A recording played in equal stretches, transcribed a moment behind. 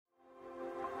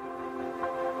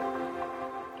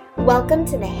Welcome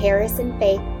to the Harrison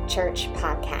Faith Church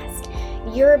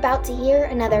podcast. You're about to hear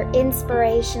another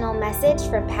inspirational message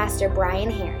from Pastor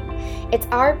Brian Herring. It's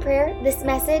our prayer this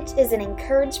message is an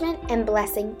encouragement and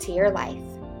blessing to your life.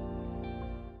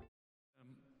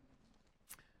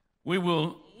 We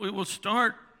will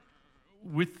start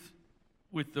with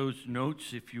those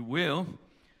notes, if you will,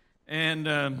 and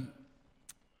I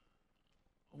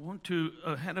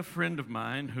had a friend of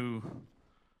mine who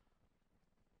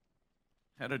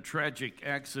had a tragic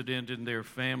accident in their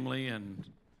family, and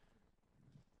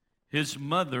his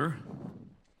mother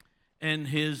and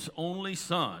his only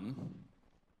son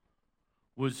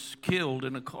was killed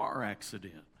in a car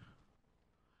accident.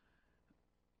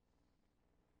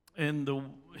 And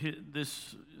you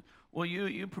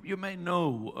may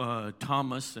know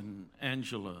Thomas and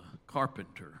Angela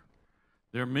Carpenter.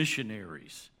 They're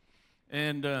missionaries.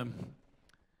 And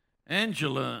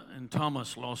Angela and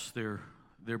Thomas lost their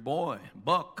boy,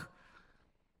 Buck.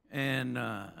 And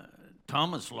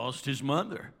Thomas lost his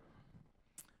mother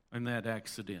in that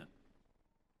accident.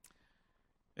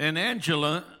 And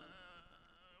Angela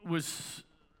was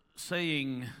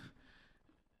saying,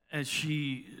 as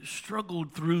she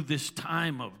struggled through this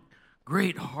time of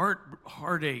great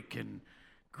heartache and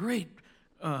great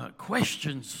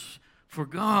questions for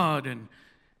God, and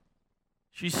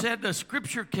she said a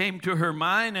scripture came to her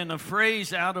mind, and a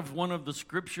phrase out of one of the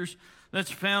scriptures that's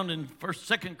found in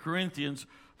 2 Corinthians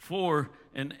 4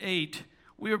 and 8.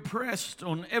 We are pressed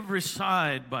on every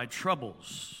side by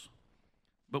troubles,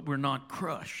 but we're not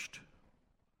crushed.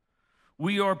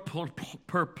 We are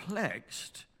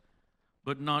perplexed,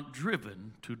 but not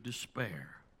driven to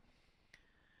despair.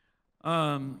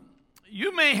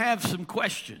 You may have some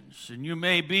questions, and you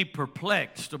may be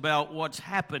perplexed about what's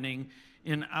happening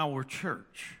in our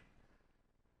church.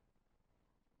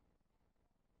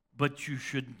 But you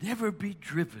should never be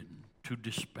driven to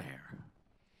despair.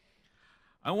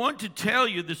 I want to tell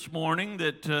you this morning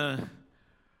that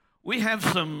we have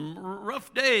some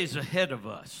rough days ahead of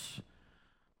us,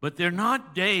 but they're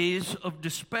not days of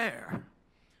despair.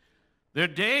 They're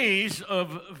days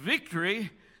of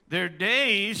victory. They're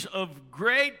days of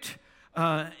great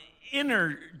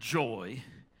inner joy.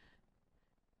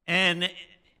 And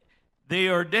they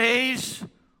are days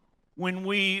when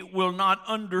we will not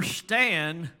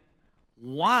understand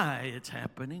why it's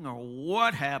happening or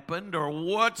what happened or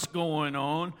what's going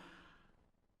on,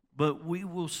 but we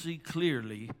will see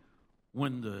clearly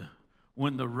when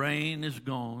the rain is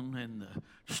gone and the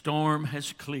storm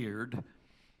has cleared.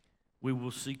 We will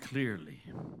see clearly.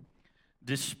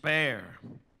 Despair,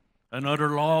 an utter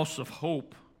loss of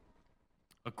hope,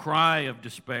 a cry of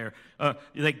despair.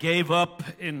 They gave up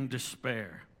in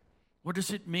despair. What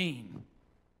does it mean?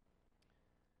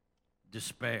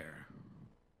 Despair.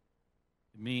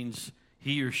 It means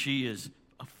he or she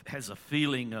has a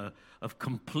feeling of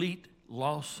complete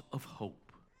loss of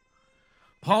hope.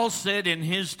 Paul said in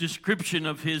his description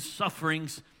of his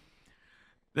sufferings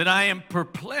that I am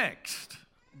perplexed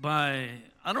by,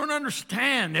 I don't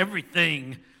understand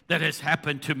everything that has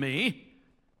happened to me,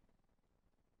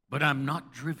 but I'm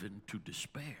not driven to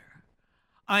despair.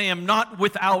 I am not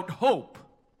without hope.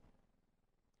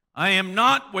 I am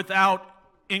not without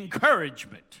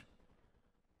encouragement.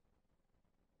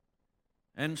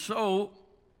 And so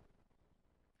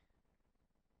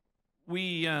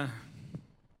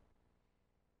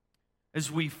as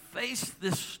we face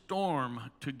this storm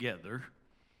together,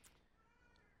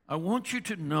 I want you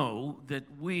to know that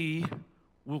we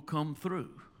will come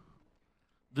through.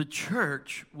 The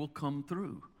church will come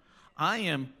through. I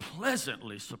am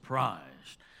pleasantly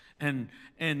surprised and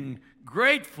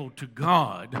grateful to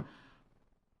God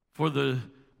for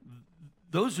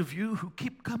those of you who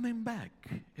keep coming back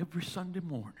every Sunday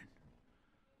morning.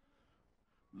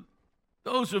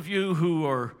 Those of you who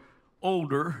are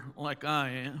older, like I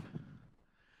am,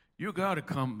 you got to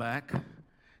come back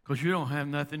because you don't have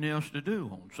nothing else to do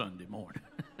on Sunday morning.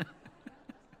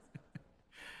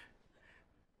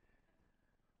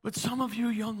 But some of you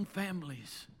young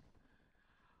families,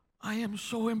 I am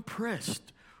so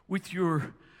impressed with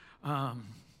your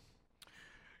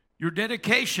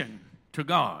dedication to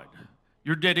God,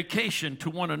 your dedication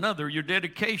to one another, your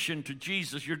dedication to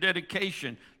Jesus, your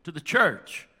dedication to the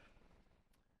church.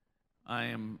 I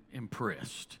am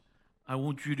impressed. I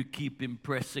want you to keep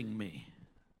impressing me.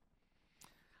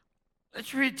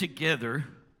 Let's read together.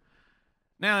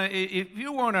 Now, if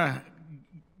you want to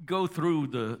go through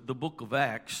the book of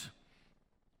Acts,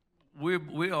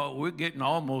 we're getting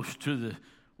almost to the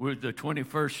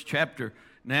 21st chapter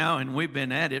now, and we've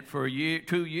been at it for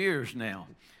 2 years now.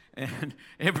 And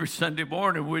every Sunday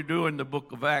morning we're doing the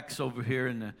book of Acts over here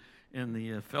in in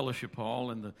the fellowship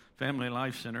hall in the Family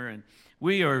Life Center, and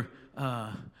we are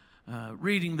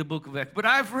reading the book of Acts. But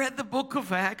I've read the book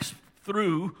of Acts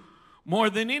through more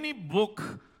than any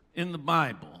book in the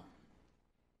Bible.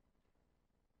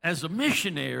 As a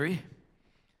missionary,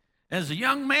 as a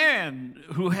young man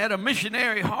who had a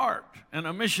missionary heart and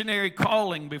a missionary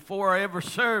calling before I ever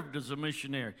served as a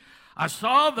missionary, I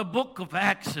saw the book of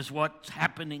Acts as what's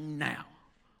happening now.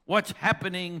 What's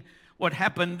happening, what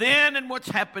happened then and what's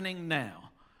happening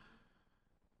now.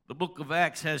 The book of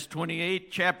Acts has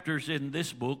 28 chapters in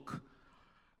this book,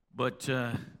 but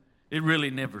it really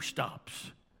never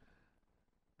stops.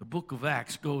 The book of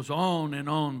Acts goes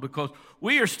on because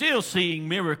we are still seeing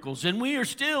miracles and we are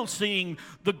still seeing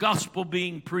the gospel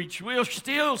being preached. We are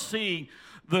still seeing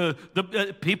the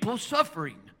people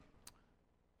suffering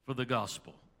for the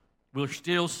gospel. We're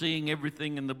still seeing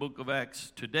everything in the book of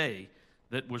Acts today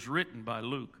that was written by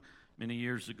Luke many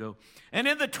years ago. And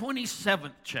in the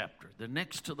 27th chapter, the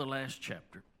next to the last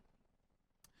chapter,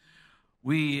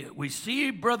 we see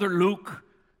Brother Luke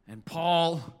and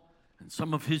Paul and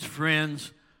some of his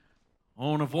friends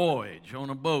on a voyage, on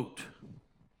a boat.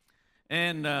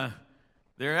 And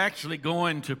they're actually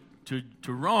going to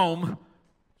Rome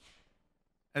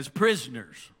as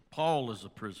prisoners. Paul is a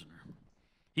prisoner.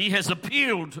 He has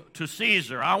appealed to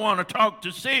Caesar. I want to talk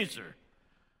to Caesar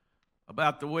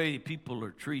about the way people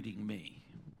are treating me.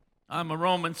 I'm a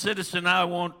Roman citizen. I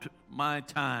want my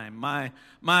time,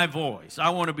 my voice. I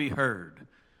want to be heard.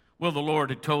 Well, the Lord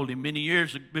had told him many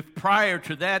years prior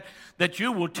to that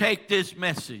you will take this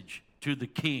message to the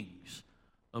kings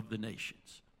of the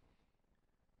nations.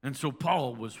 And so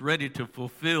Paul was ready to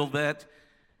fulfill that.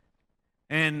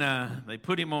 And they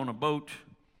put him on a boat.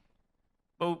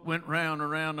 Boat went round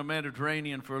around the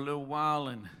Mediterranean for a little while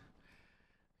and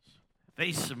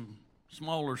faced some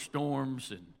smaller storms.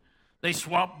 And they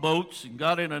swapped boats and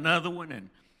got in another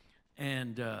one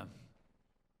and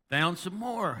found some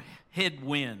more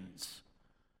headwinds.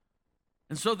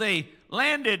 And so they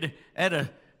landed at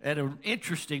an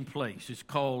interesting place. It's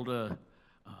called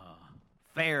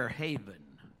Fair Haven.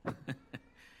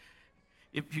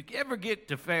 If you ever get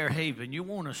to Fair Haven, you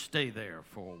want to stay there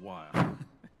for a while.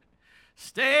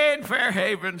 Stay in Fair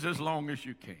Havens as long as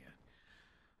you can.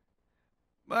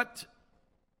 But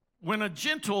when a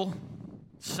gentle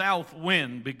south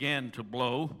wind began to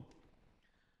blow,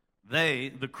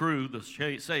 the crew, the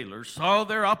sailors, saw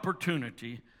their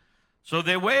opportunity. So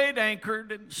they weighed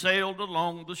anchored and sailed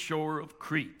along the shore of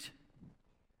Crete.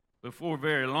 Before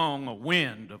very long, a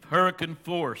wind of hurricane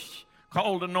force,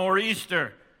 called a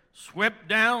nor'easter, swept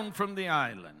down from the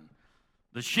island.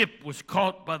 The ship was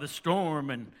caught by the storm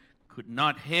and could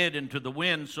not head into the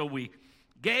wind, so we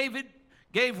gave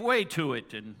way to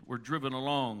it and were driven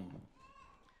along.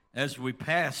 As we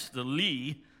passed the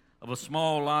lee of a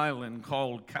small island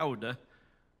called Cauda,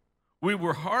 we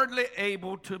were hardly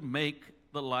able to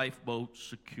make the lifeboat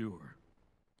secure.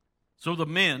 So the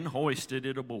men hoisted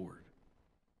it aboard.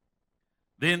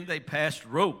 Then they passed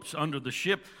ropes under the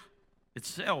ship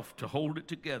itself to hold it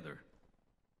together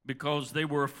because they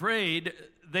were afraid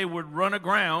they would run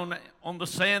aground on the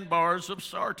sandbars of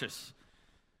Syrtis.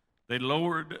 They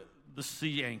lowered the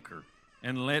sea anchor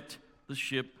and let the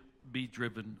ship be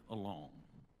driven along.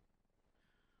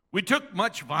 We took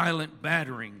much violent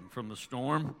battering from the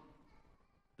storm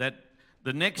that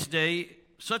the next day,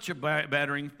 such a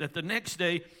battering that the next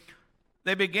day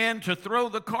they began to throw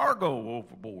the cargo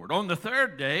overboard. On the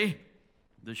third day,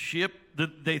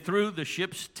 they threw the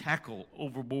ship's tackle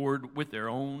overboard with their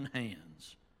own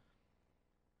hands.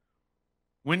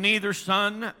 When neither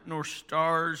sun nor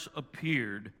stars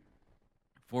appeared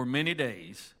for many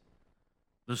days,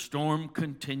 the storm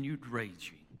continued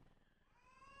raging.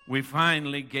 We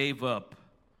finally gave up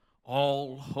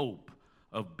all hope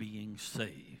of being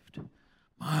saved.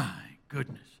 My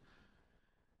goodness.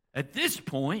 At this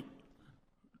point,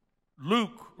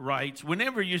 Luke writes,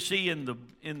 whenever you see in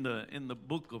the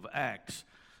book of Acts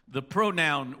the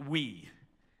pronoun we,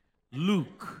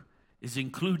 Luke is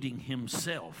including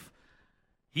himself.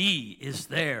 He is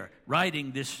there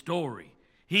writing this story.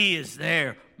 He is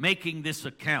there making this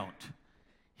account.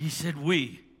 He said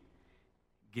we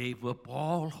gave up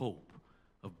all hope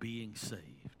of being saved.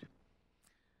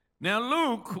 Now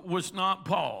Luke was not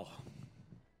Paul.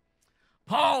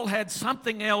 Paul had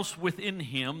something else within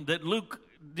him that Luke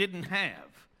didn't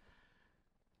have.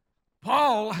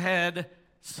 Paul had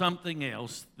something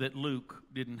else that Luke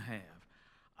didn't have.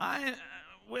 I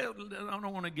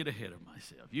don't want to get ahead of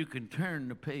myself. You can turn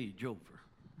the page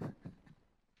over.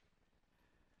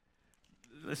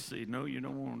 Let's see. No, you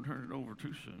don't want to turn it over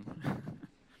too soon.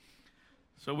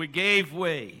 So we gave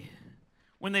way.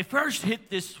 when they first hit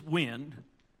this wind,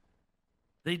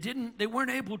 they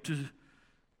weren't able to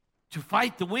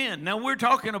fight the wind. Now, we're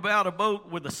talking about a boat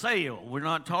with a sail. We're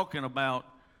not talking about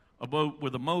a boat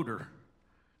with a motor,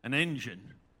 an engine,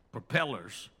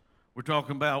 propellers. We're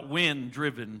talking about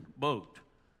wind-driven boat,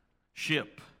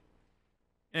 ship.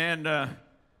 And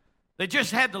they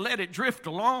just had to let it drift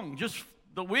along, just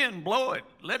the wind blow it,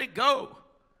 let it go.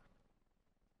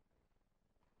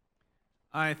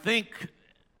 I think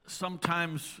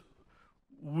sometimes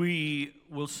we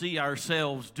will see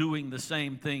ourselves doing the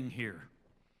same thing here.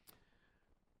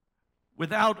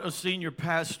 Without a senior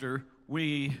pastor,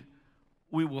 we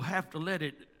will have to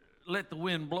let the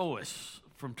wind blow us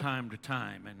from time to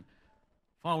time and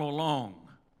follow along.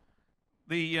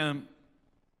 There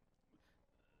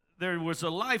was a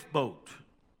lifeboat,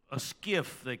 a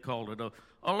skiff they called it,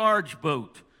 a large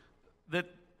boat that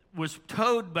was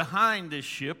towed behind this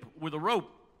ship with a rope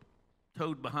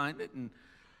towed behind it, and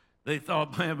they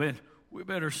thought, man, we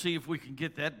better see if we can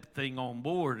get that thing on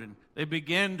board. And they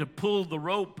began to pull the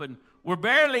rope and were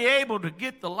barely able to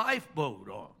get the lifeboat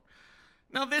on.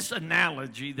 Now, this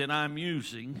analogy that I'm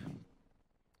using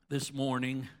this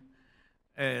morning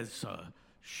as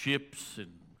ships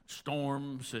and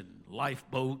storms and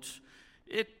lifeboats,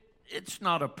 it's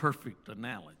not a perfect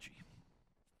analogy.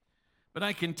 But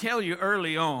I can tell you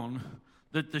early on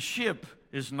that the ship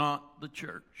is not the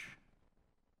church.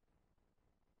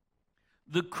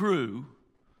 The crew,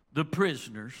 the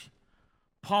prisoners,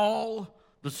 Paul,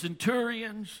 the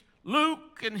centurions,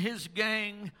 Luke and his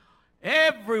gang,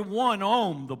 everyone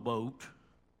on the boat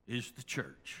is the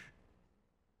church.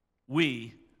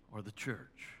 We are the church.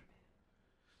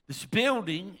 This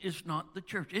building is not the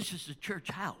church. This is the church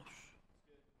house.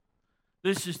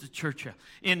 This is the church house.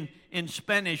 In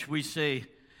Spanish, we say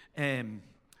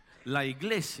la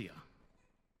iglesia,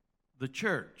 the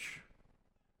church.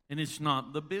 And it's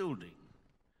not the building.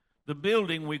 The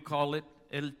building, we call it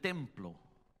el templo,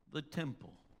 the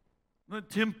temple. The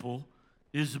temple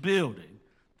is the building.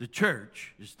 The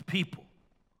church is the people.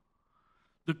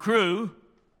 The crew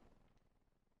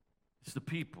is the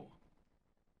people.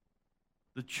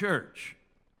 The church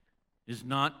is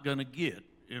not going to get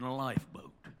in a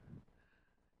lifeboat.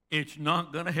 It's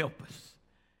not going to help us.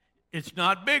 It's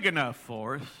not big enough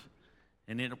for us,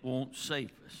 and it won't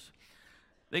save us.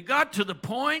 They got to the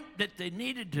point that they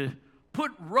needed to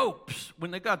put ropes.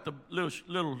 When they got the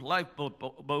little lifeboat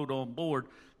boat on board,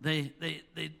 they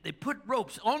put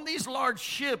ropes. On these large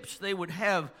ships, they would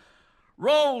have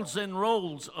rolls and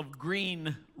rolls of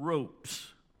green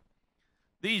ropes.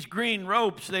 These green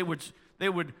ropes, they would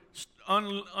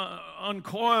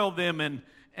uncoil them,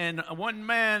 and one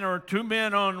man or two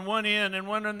men on one end and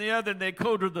one on the other, they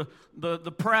go to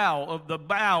the prow of the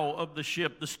bow of the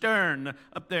ship, the stern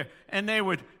up there, and they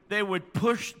would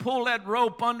pull that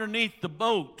rope underneath the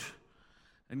boat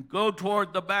and go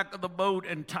toward the back of the boat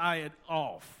and tie it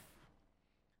off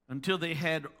until they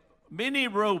had many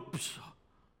ropes,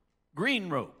 green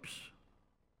ropes,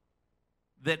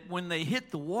 that when they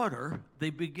hit the water, they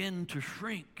begin to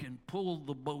shrink and pull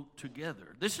the boat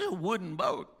together. This is a wooden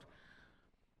boat.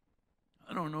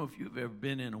 I don't know if you've ever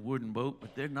been in a wooden boat,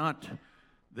 but they're not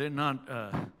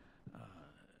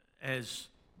as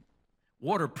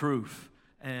waterproof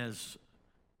as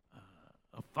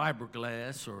a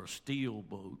fiberglass or a steel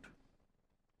boat.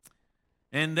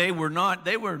 And they were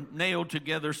nailed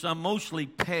together, some mostly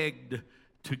pegged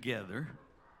together.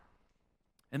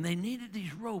 And they needed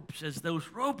these ropes. As those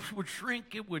ropes would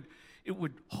shrink, it would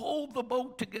hold the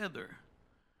boat together.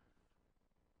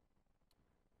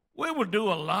 We will do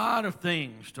a lot of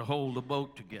things to hold the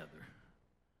boat together.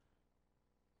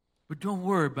 But don't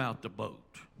worry about the boat.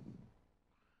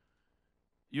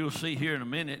 You'll see here in a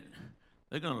minute,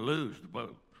 they're going to lose the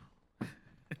boat.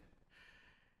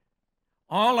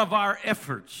 All of our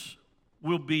efforts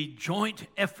will be joint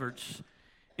efforts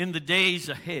in the days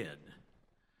ahead.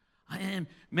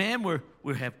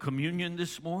 We have communion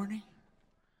this morning.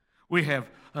 We have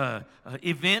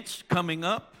events coming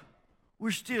up.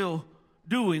 We're still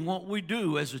doing what we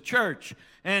do as a church,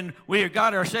 and we have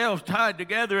got ourselves tied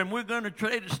together, and we're going to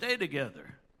try to stay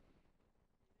together.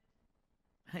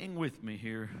 Hang with me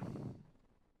here.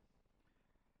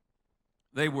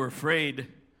 They were afraid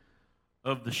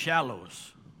of the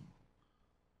shallows,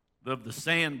 of the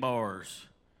sandbars.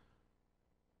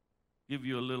 Give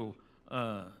you a little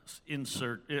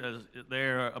insert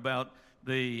there about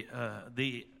the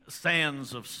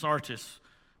sands of Sardis.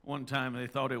 One time they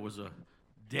thought it was a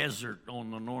desert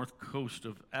on the north coast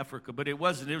of Africa, but it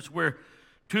wasn't. It was where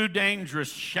two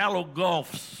dangerous shallow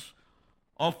gulfs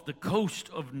off the coast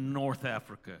of North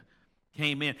Africa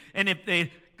came in. And if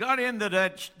they got into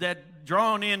that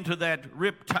drawn into that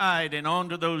rip tide and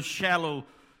onto those shallow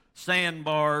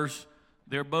sandbars,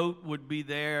 their boat would be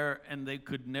there and they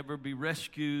could never be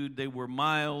rescued. They were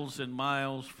miles and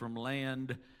miles from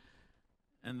land,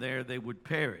 and there they would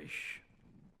perish.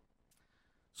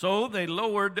 So they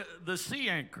lowered the sea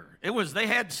anchor. They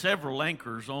had several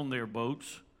anchors on their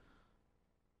boats,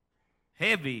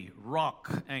 heavy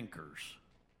rock anchors.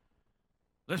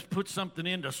 Let's put something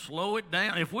in to slow it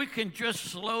down. If we can just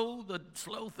slow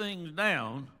things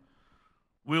down,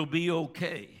 we'll be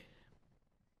okay.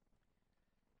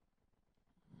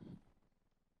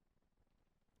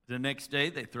 The next day,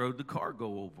 they throwed the cargo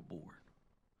overboard.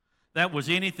 That was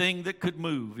anything that could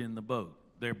move in the boat.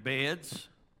 Their beds,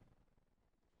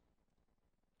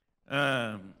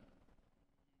 they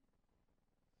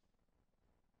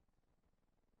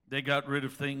got rid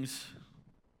of things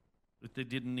that they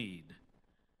didn't need.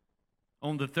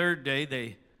 On the third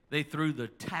day, they threw the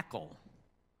tackle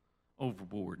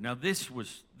overboard. Now, this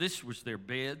was their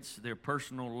beds, their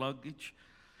personal luggage,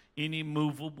 any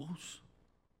movables.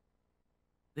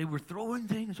 They were throwing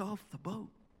things off the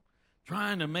boat,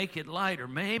 trying to make it lighter.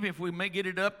 Maybe if we may get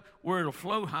it up where it'll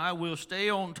float high, we'll stay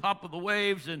on top of the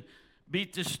waves and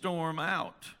beat the storm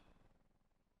out.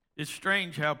 It's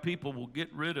strange how people will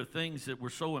get rid of things that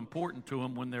were so important to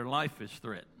them when their life is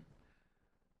threatened.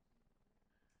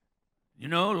 You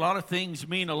know, a lot of things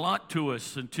mean a lot to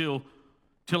us until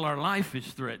our life is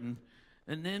threatened.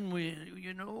 And then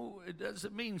it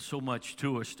doesn't mean so much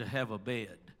to us to have a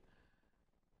bed.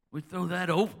 We throw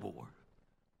that overboard.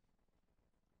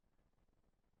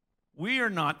 We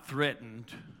are not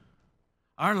threatened.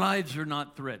 Our lives are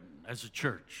not threatened as a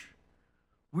church.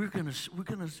 We're gonna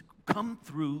come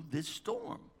through this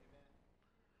storm.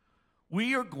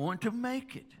 We are going to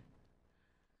make it.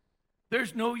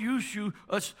 There's no use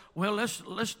let's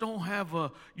don't have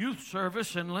a youth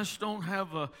service and let's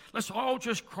all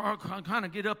just kind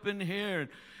of get up in here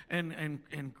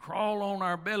and crawl on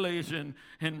our bellies and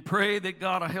pray that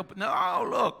God will help. No,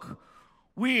 look,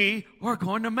 we are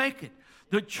going to make it.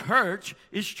 The church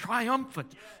is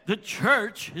triumphant. The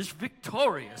church is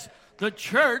victorious. The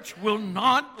church will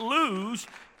not lose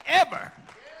ever.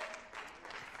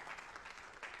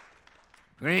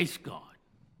 Praise God.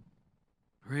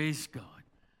 Praise God.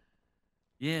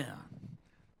 Yeah.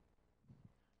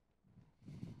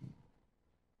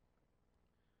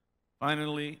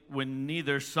 Finally, when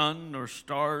neither sun nor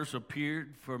stars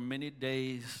appeared for many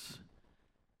days,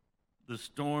 the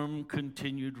storm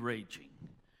continued raging.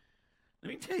 Let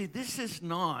me tell you, this is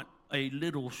not a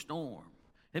little storm.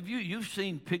 You've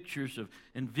seen pictures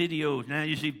and videos now?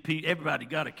 You see everybody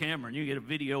got a camera and you get a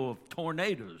video of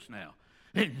tornadoes now.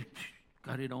 And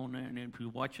got it on there, and then you're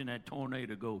watching that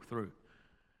tornado go through.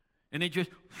 And it just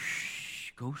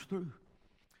goes through.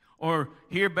 Or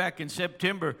here back in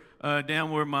September,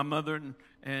 down where my mother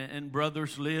and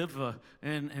brothers live,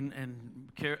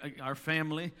 and our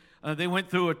family, they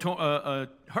went through a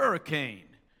hurricane.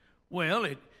 Well,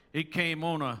 it came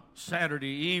on a Saturday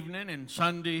evening, and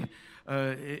Sunday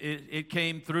it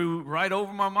came through right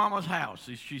over my mama's house.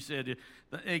 She said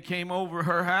it came over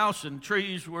her house, and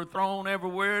trees were thrown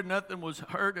everywhere. Nothing was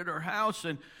hurt at her house.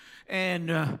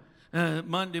 And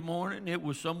Monday morning, it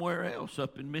was somewhere else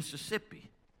up in Mississippi.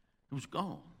 It was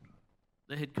gone.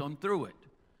 They had come through it.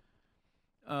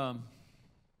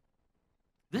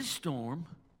 This storm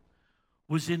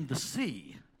was in the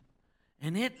sea,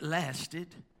 and it lasted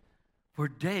for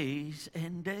days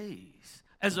and days.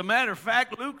 As a matter of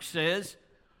fact, Luke says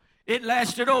it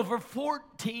lasted over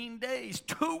 14 days,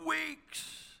 2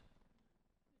 weeks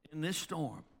in this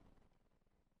storm.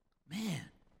 Man.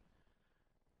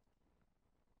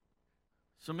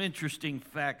 Some interesting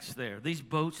facts there. These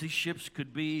ships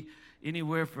could be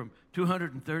anywhere from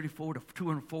 234 to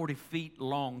 240 feet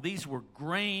long. These were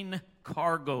grain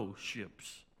cargo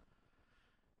ships.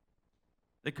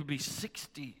 They could be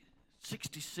 60,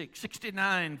 66,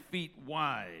 69 feet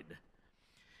wide.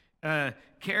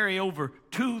 Carry over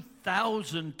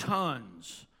 2,000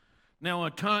 tons. Now,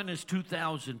 a ton is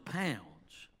 2,000 pounds.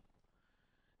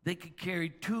 They could carry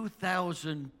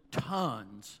 2,000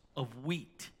 tons of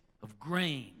wheat, of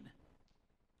grain.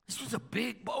 This was a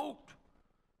big boat.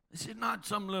 This is not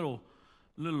some little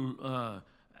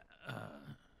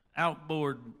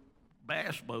outboard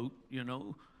bass boat, you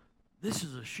know. This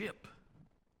is a ship.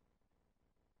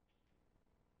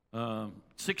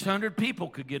 600 people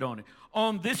could get on it.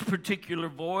 On this particular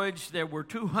voyage, there were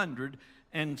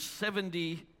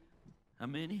 270, how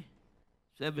many?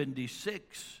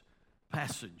 76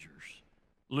 passengers,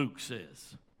 Luke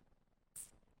says.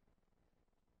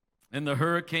 And the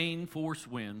hurricane force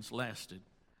winds lasted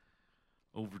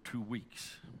over 2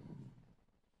 weeks.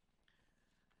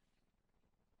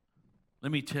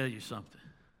 Let me tell you something.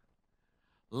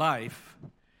 Life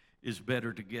is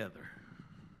better together.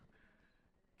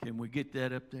 Can we get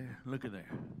that up there? Look at there.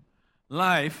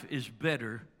 Life is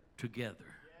better together.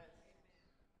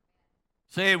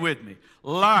 Say it with me.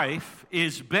 Life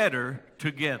is better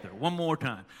together. One more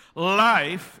time.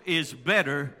 Life is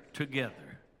better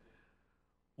together.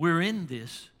 We're in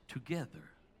this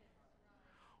together.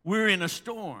 We're in a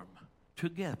storm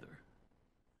together.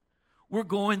 We're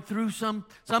going through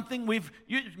something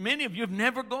many of you have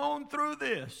never gone through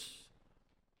this.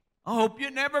 I hope you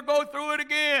never go through it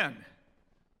again.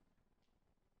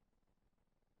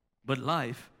 But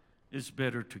life is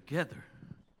better together.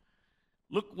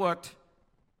 Look what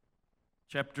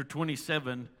chapter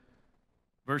 27,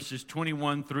 verses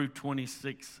 21 through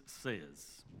 26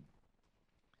 says.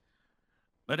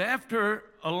 But after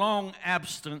a long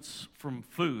absence from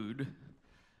food,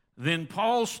 then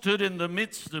Paul stood in the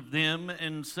midst of them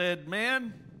and said,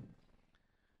 "Men,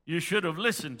 you should have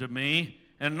listened to me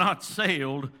and not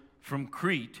sailed from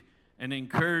Crete and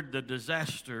incurred this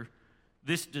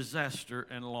disaster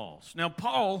and loss." Now,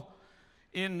 Paul,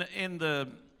 in the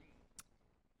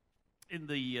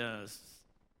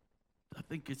I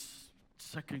think it's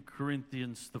 2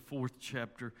 Corinthians, the 4th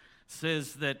chapter,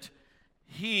 says that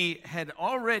he had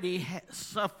already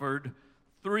suffered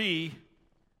 3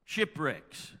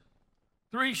 shipwrecks.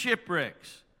 3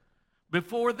 shipwrecks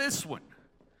before this one.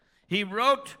 He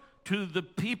wrote to the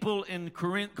people in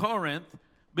Corinth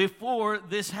before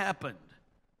this happened.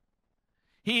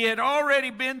 He had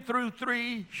already been through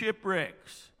 3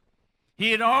 shipwrecks.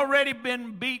 He had already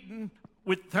been beaten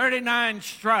with 39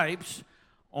 stripes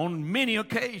on many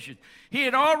occasions. He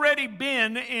had already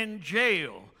been in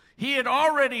jail. He had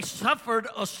already suffered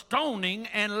a stoning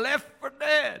and left for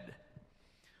dead.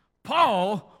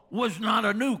 Paul was not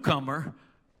a newcomer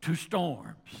to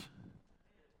storms.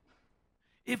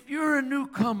 If you're a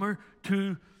newcomer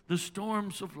to the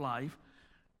storms of life,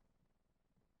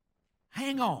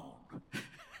 hang on.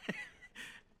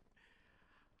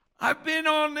 I've been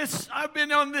on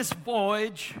this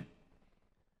voyage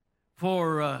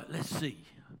for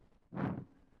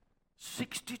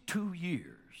 62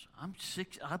 years.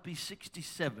 I'll be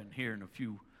 67 here in a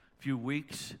few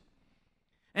weeks.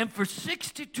 And for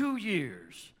 62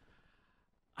 years,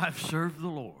 I've served the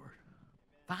Lord.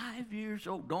 5 years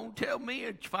old. Don't tell me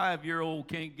a 5-year-old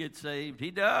can't get saved.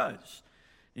 He does.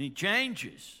 And he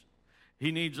changes.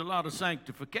 He needs a lot of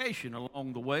sanctification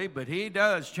along the way, but he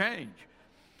does change.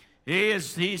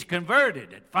 He's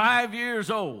converted at 5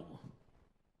 years old.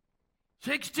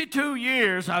 62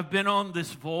 years I've been on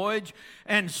this voyage,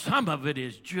 and some of it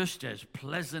is just as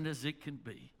pleasant as it can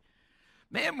be.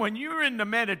 Man, when you're in the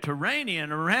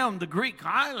Mediterranean around the Greek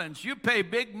islands, you pay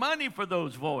big money for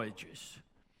those voyages.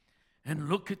 And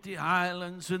look at the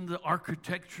islands and the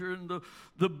architecture and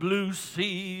the blue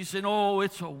seas, and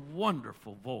it's a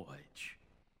wonderful voyage.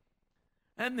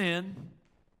 And then,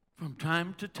 from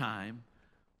time to time,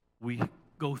 we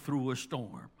go through a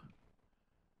storm.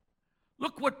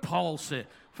 Look what Paul said.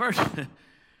 First,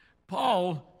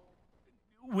 Paul,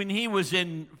 when he was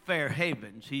in Fair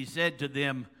Havens, he said to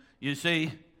them, "You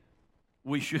see,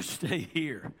 we should stay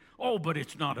here." "Oh, but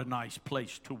it's not a nice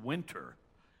place to winter,"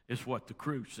 is what the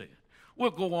crew said.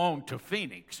 "We'll go on to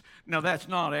Phoenix." Now, that's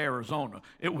not Arizona.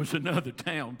 It was another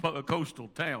town, a coastal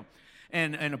town,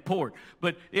 and a port.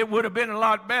 But it would have been a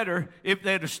lot better if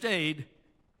they'd have stayed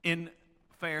in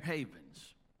Fair Havens.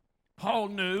 Paul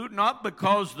knew, not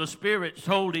because the Spirit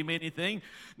told him anything,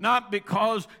 not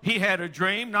because he had a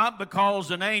dream, not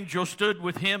because an angel stood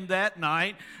with him that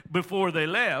night before they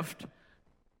left,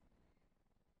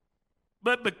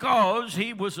 but because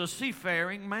he was a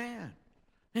seafaring man,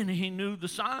 and he knew the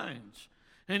signs,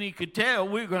 and he could tell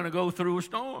we're going to go through a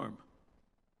storm.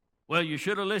 Well, you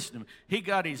should have listened to him. He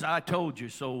got his "I told you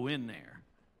so" in there.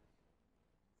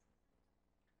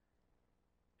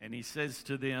 And he says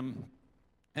to them,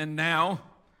 "And now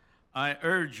I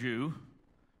urge you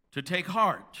to take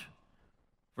heart,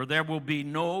 for there will be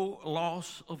no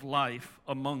loss of life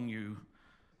among you,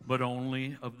 but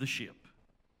only of the ship.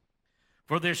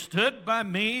 For there stood by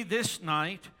me this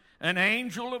night an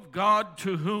angel of God,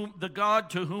 the God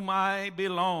to whom I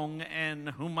belong and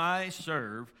whom I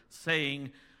serve,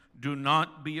 saying, 'Do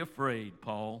not be afraid,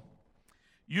 Paul.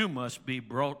 You must be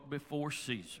brought before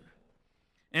Caesar.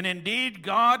 And indeed,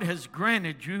 God has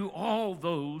granted you all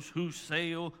those who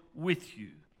sail with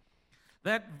you.'"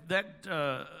 That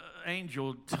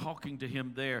angel talking to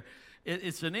him there,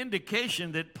 it's an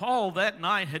indication that Paul that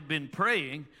night had been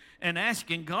praying and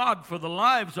asking God for the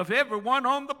lives of everyone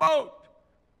on the boat.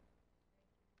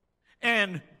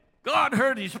 And God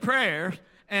heard his prayers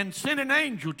and sent an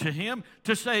angel to him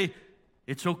to say,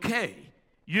 it's okay.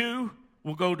 You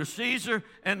will go to Caesar,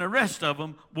 and the rest of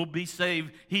them will be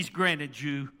saved. He's granted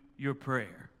you your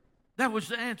prayer. That was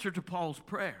the answer to Paul's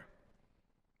prayer.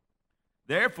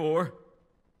 Therefore,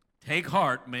 take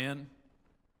heart, men,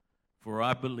 for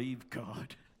I believe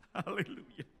God.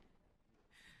 Hallelujah.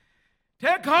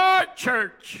 Take heart,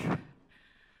 church,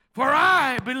 for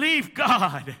I believe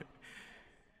God.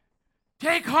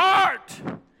 Take heart.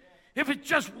 If it's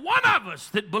just one of us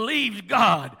that believes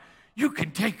God, you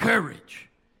can take courage.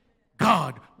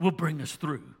 God will bring us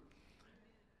through.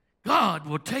 God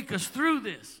will take us through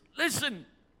this. Listen,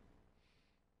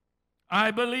 I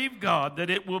believe God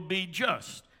that it will be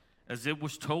just as it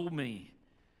was told me.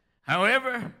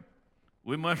 However,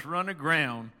 we must run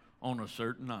aground on a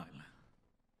certain island.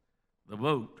 The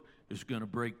boat is going to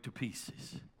break to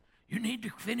pieces. You need to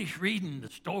finish reading the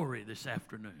story this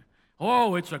afternoon.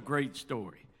 Oh, it's a great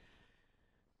story.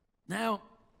 Now,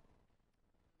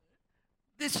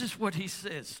 this is what he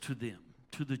says to them,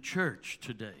 to the church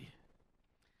today.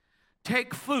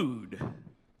 Take food.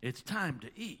 It's time to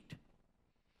eat.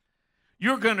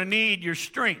 You're going to need your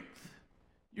strength.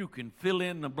 You can fill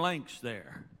in the blanks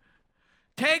there.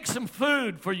 Take some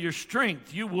food for your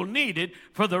strength. You will need it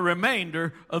for the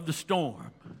remainder of the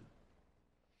storm.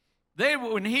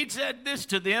 When he said this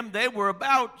to them, they were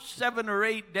about 7 or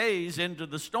 8 days into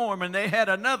the storm, and they had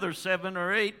another 7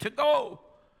 or 8 to go.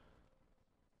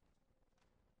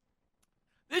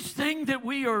 This thing that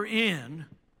we are in,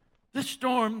 this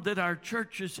storm that our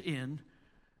church is in,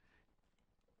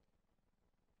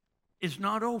 is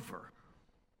not over.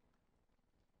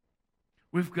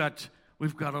 We've got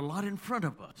a lot in front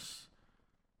of us.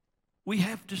 We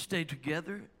have to stay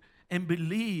together and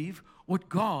believe what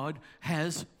God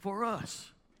has for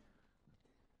us.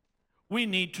 We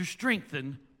need to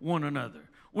strengthen one another.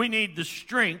 We need the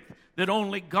strength that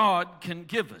only God can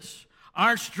give us.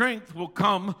 Our strength will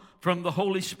come from the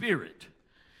Holy Spirit.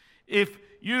 If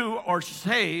you are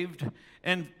saved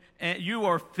and you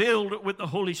are filled with the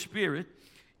Holy Spirit,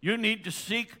 you need to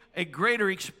seek a greater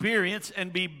experience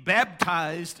and be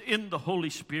baptized in the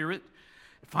Holy Spirit.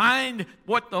 Find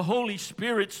what the Holy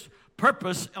Spirit's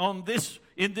purpose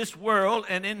in this world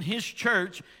and in His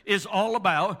church is all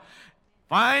about.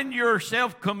 Find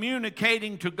yourself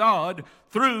communicating to God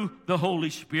through the Holy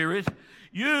Spirit.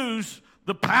 Use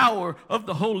the power of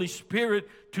the Holy Spirit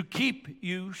to keep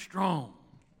you strong.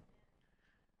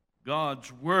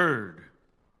 God's Word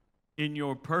in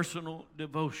your personal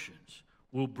devotions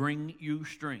will bring you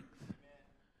strength.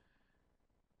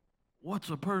 What's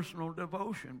a personal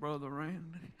devotion, Brother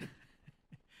Randy?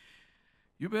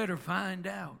 You better find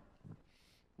out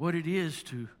what it is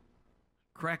to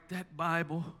crack that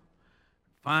Bible,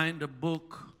 find a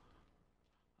book.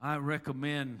 I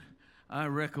recommend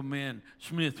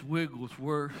Smith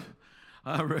Wigglesworth.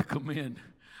 I recommend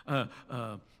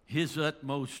his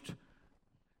utmost.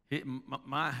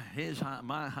 My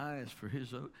highest for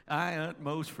his I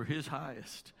utmost for his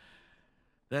highest.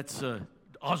 That's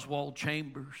Oswald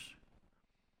Chambers.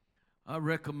 I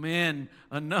recommend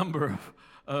a number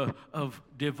of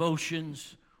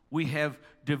devotions. We have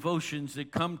devotions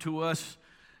that come to us.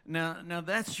 Now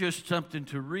that's just something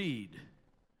to read.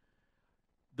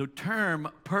 The term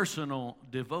personal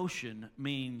devotion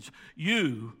means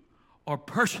you are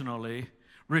personally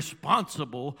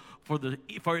responsible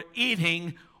for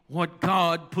eating what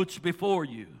God puts before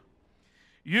you.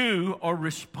 You are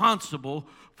responsible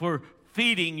for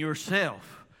feeding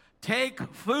yourself. Take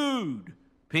food,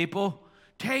 people.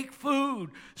 Take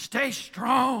food. Stay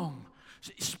strong.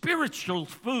 Spiritual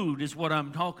food is what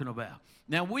I'm talking about.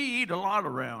 Now, we eat a lot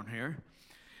around here.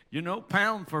 You know,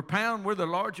 pound for pound, we're the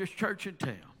largest church in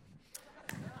town.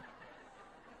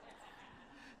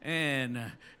 And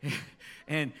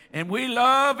we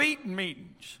love eating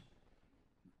meetings.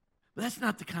 But that's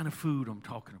not the kind of food I'm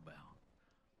talking about.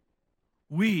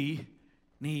 We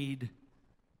need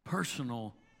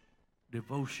personal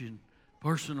devotion,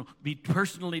 be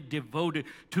personally devoted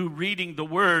to reading the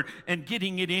Word and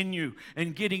getting it in you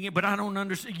and getting it. But I don't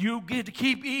understand. You get to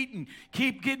keep eating,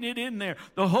 keep getting it in there.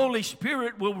 The Holy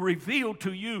Spirit will reveal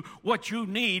to you what you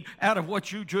need out of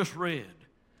what you just read.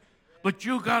 But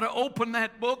you got to open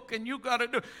that book, and you got to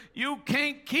do. You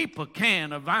can't keep a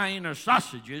can of Vienna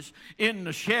sausages in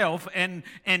the shelf and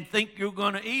think you're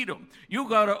going to eat them. You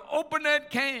got to open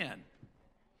that can,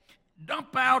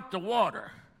 dump out the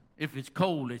water. If it's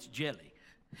cold, it's jelly.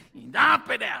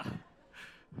 Dump it out.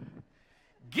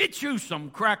 Get you some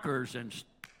crackers and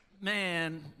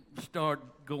start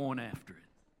going after it.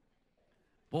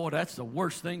 Boy, that's the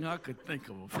worst thing I could think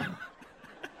of.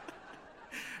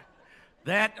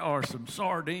 That or some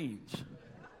sardines.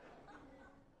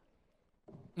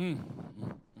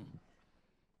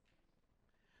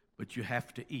 But you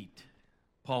have to eat.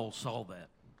 Paul saw that.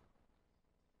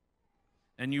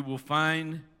 And you will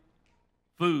find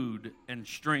food and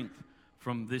strength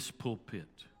from this pulpit.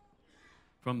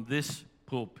 From this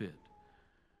pulpit.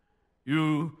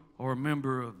 You are a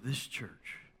member of this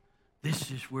church. This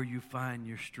is where you find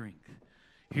your strength.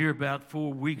 Here about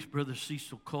 4 weeks, Brother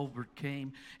Cecil Colbert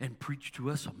came and preached to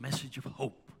us a message of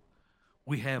hope.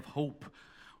 We have hope.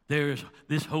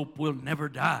 This hope will never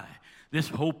die. This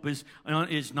hope is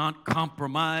not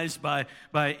compromised by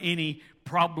any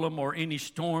problem or any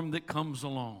storm that comes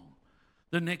along.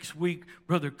 The next week,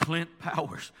 Brother Clint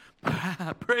Powers,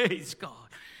 praise God,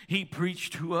 he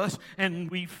preached to us,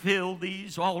 and we filled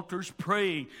these altars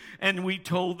praying, and we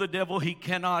told the devil he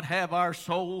cannot have our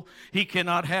soul, he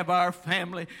cannot have our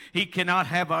family, he cannot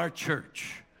have our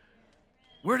church.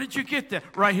 Where did you get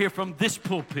that? Right here from this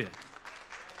pulpit.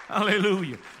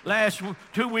 Hallelujah.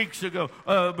 2 weeks ago,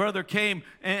 brother came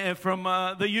from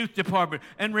the youth department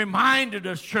and reminded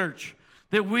us, church,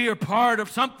 that we are part of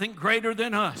something greater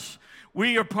than us.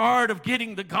 We are part of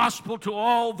getting the gospel to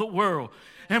all the world.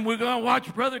 And we're going to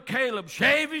watch Brother Caleb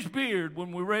shave his beard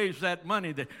when we raise that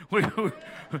money that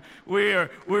we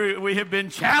have been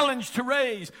challenged to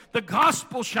raise. The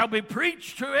gospel shall be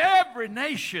preached to every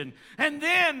nation, and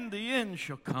then the end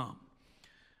shall come.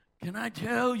 Can I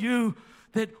tell you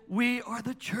that we are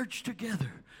the church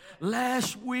together?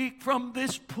 Last week from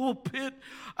this pulpit,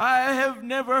 I have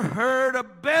never heard a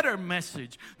better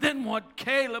message than what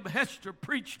Caleb Hester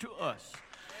preached to us.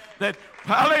 That,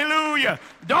 hallelujah,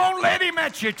 don't let him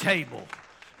at your table.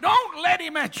 Don't let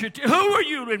him at your table. Who are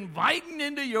you inviting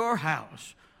into your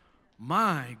house?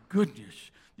 My goodness,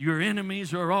 your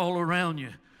enemies are all around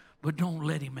you, but don't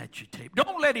let him at your table.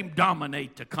 Don't let him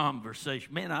dominate the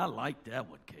conversation. Man, I like that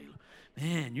one, Caleb.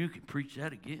 Man, you can preach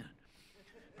that again.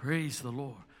 Praise the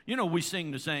Lord. You know, we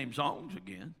sing the same songs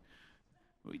again.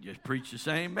 We just preach the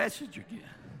same message again.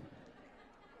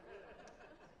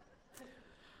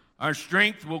 Our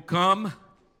strength will come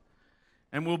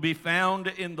and will be found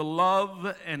in the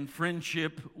love and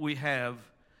friendship we have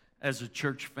as a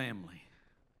church family.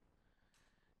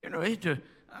 You know,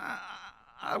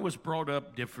 I was brought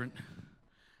up different.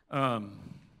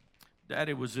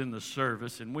 Daddy was in the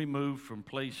service, and we moved from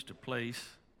place to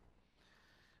place.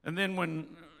 And then when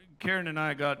Karen and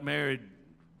I got married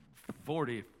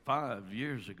 45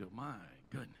 years ago, my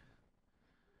goodness,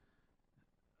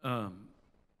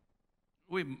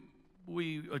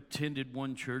 we attended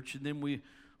one church, and then we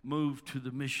moved to the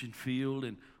mission field,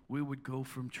 and we would go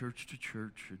from church to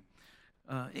church.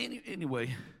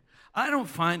 Anyway, I don't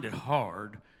find it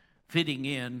hard fitting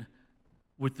in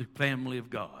with the family of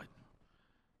God.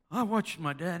 I watched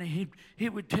my daddy. He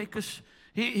would take us.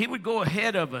 He would go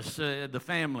ahead of us, the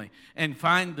family, and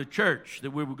find the church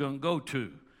that we were going to go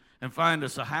to, and find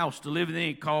us a house to live in. Then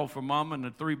he'd call for Mama and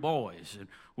the 3 boys, and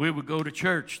we would go to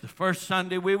church. The first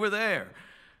Sunday we were there,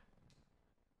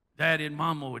 Daddy and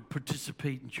Mama would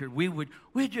participate in church.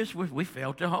 We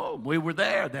felt at home. We were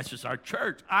there. That's just our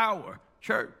church, our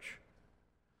church.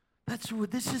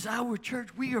 This is our church.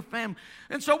 We are family.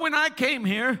 And so when I came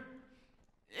here,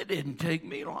 it didn't take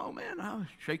me long, man. I was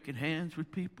shaking hands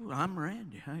with people. I'm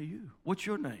Randy. How are you? What's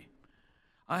your name?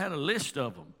 I had a list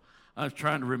of them. I was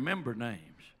trying to remember names.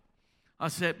 I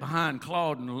sat behind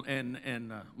Claude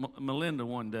and Melinda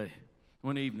one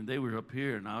evening. They were up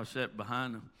here, and I sat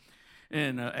behind them.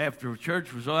 And after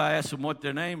church was over, I asked them what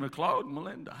their name was, Claude and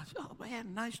Melinda. I said, "Oh,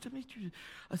 man, nice to meet you."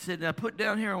 I said, "I put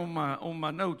down here on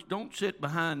my notes, don't sit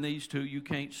behind these two. You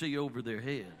can't see over their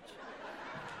heads."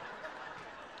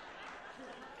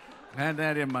 I had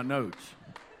that in my notes.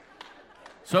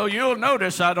 So you'll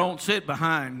notice I don't sit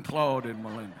behind Claude and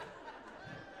Melinda.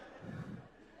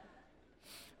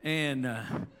 And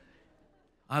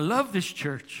I love this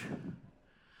church.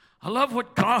 I love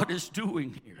what God is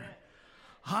doing here.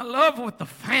 I love what the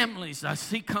families I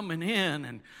see coming in,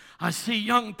 and I see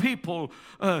young people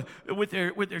with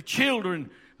their children,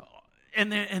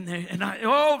 and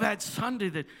that Sunday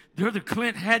that Brother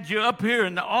Clint had you up here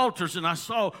in the altars, and I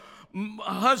saw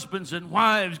husbands and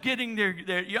wives getting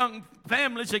their young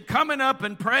families and coming up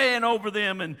and praying over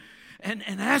them and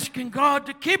asking God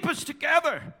to keep us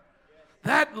together.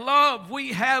 That love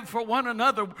we have for one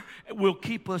another will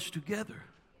keep us together.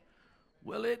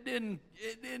 Well, it didn't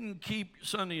keep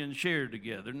Sonny and Cher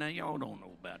together. Now, y'all don't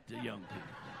know about the young people.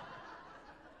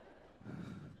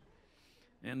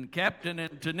 And Captain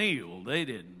and Tennille, they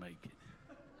didn't make it.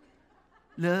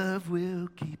 Love will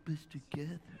keep us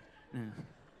together. Yeah.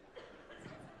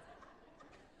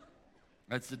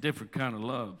 That's a different kind of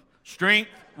love. Strength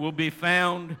will be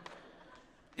found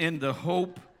in the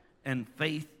hope and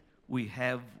faith we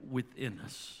have within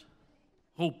us.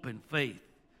 Hope and faith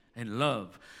and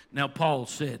love. Now, Paul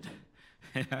said,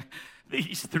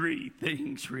 these three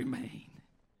things remain.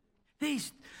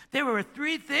 There were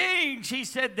three things, he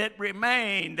said, that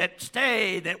remain, that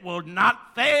stay, that will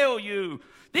not fail you.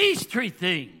 These three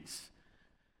things.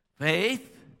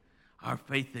 Faith, our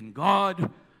faith in God,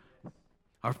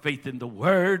 our faith in the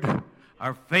Word,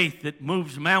 our faith that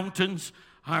moves mountains,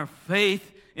 our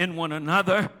faith in one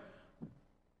another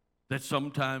that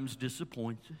sometimes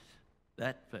disappoints us.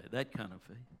 That kind of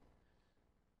faith.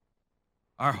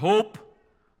 Our hope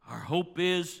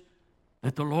is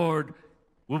that the Lord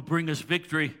will bring us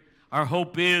victory. Our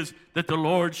hope is that the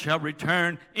Lord shall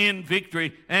return in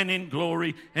victory and in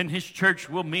glory, and His church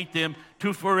will meet them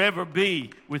to forever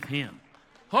be with Him.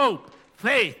 Hope,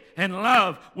 faith, and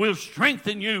love will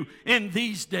strengthen you in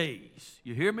these days.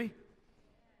 You hear me?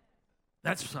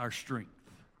 That's our strength.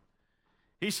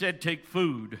 He said, take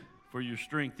food for your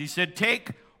strength. He said,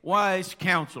 take wise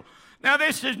counsel. Now,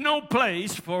 this is no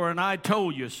place for an I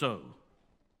told you so.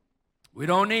 We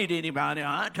don't need anybody,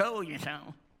 I told you so.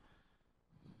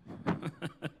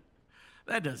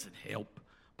 That doesn't help.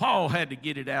 Paul had to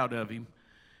get it out of him,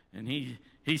 and he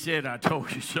said, I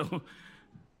told you so.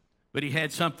 But he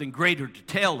had something greater to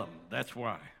tell them. That's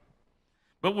why.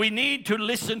 But we need to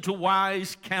listen to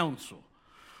wise counsel.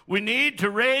 We need to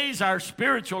raise our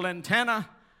spiritual antenna.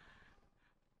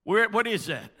 What is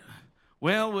that?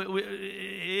 Well,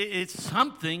 it's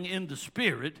something in the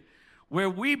Spirit where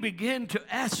we begin to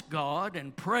ask God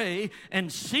and pray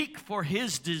and seek for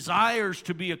His desires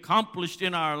to be accomplished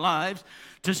in our lives,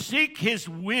 to seek His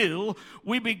will.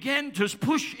 We begin to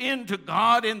push into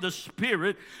God in the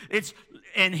Spirit.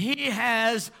 And He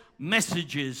has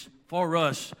messages for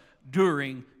us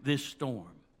during this storm.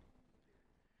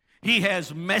 He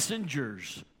has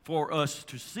messengers for us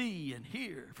to see and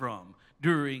hear from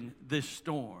during this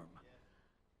storm.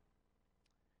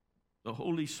 The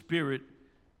Holy Spirit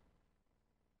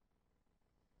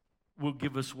will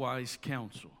give us wise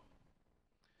counsel.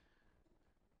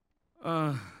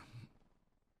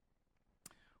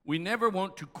 We never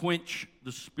want to quench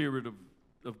the Spirit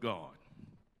of God.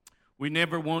 We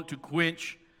never want to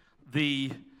quench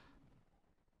the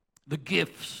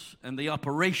gifts and the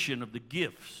operation of the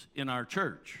gifts in our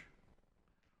church.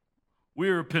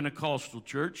 We're a Pentecostal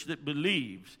church that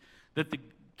believes that the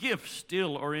gifts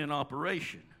still are in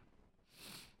operation.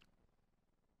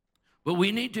 But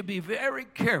we need to be very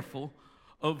careful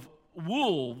of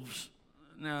wolves.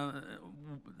 Now,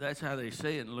 that's how they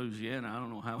say it in Louisiana. I don't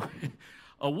know how.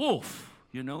 A wolf,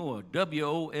 a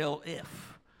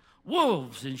W-O-L-F.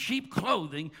 Wolves in sheep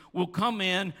clothing will come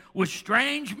in with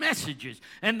strange messages,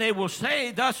 and they will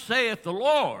say, thus saith the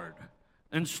Lord.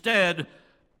 Instead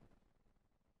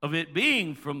of it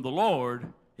being from the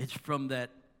Lord, it's from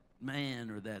that man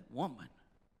or that woman.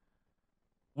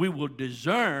 We will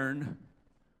discern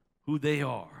who they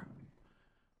are.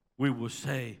 We will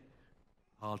say,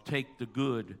 I'll take the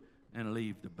good and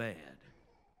leave the bad.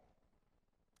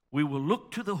 We will look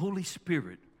to the Holy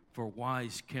Spirit for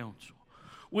wise counsel.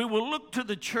 We will look to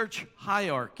the church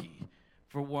hierarchy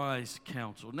for wise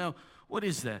counsel. Now, what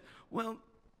is that? Well,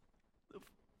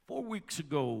 4 weeks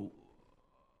ago,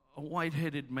 a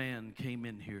white-headed man came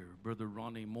in here. Brother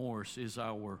Ronnie Morse is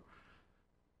our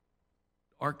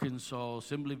Arkansas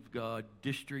Assembly of God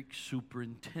District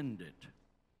Superintendent.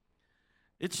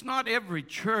 It's not every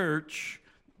church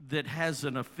that has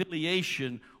an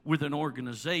affiliation with an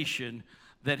organization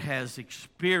that has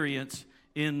experience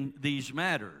in these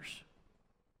matters.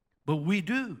 But we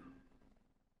do.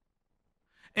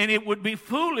 And it would be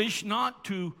foolish not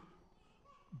to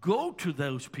go to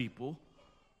those people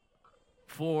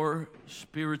for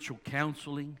spiritual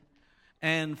counseling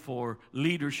and for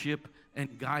leadership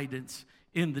and guidance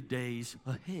in the days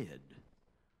ahead.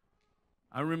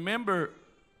 I remember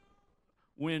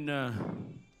when a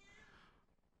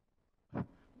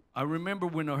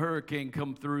hurricane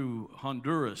come through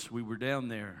Honduras. We were down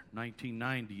there,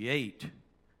 1998.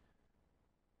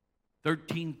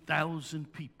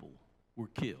 13,000 people were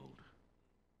killed.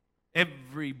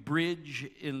 Every bridge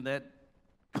in that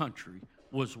country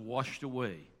was washed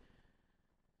away.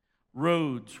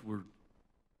 Roads were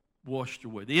washed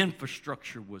away. The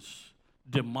infrastructure was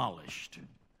demolished.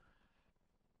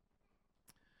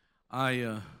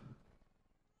 I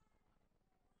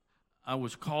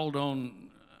was called on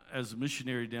as a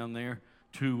missionary down there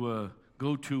to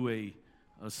go to a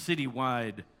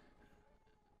citywide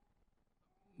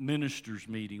ministers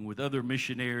meeting with other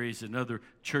missionaries and other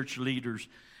church leaders,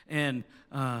 and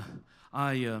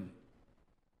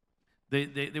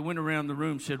They went around the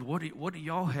room and said, what do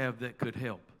y'all have that could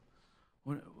help?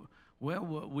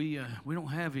 Well, we don't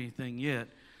have anything yet.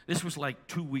 This was like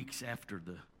 2 weeks after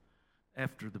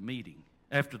the meeting,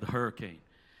 after the hurricane.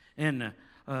 And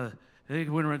they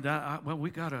went around, well, we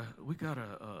got a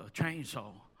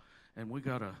chainsaw, and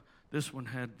this one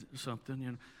had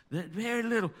something, very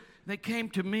little. They came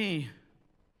to me,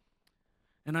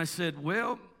 and I said,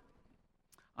 well,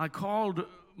 I called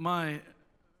my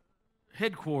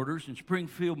headquarters in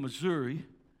Springfield, Missouri,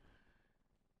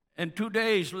 and 2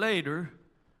 days later,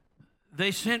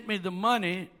 they sent me the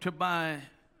money to buy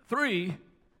 3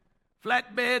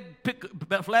 flatbed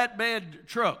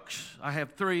trucks. I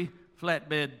have 3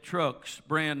 flatbed trucks,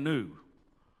 brand new.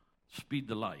 Speed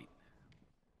the light.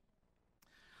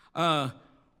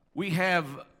 We have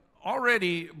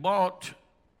already bought,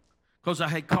 because I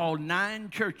had called 9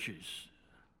 churches.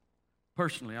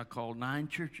 Personally, I called 9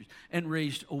 churches and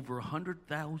raised over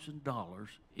 $100,000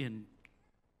 in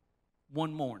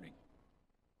one morning.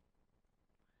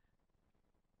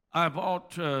 I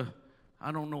bought,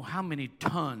 I don't know how many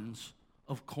tons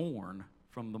of corn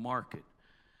from the market,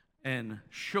 and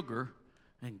sugar,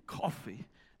 and coffee,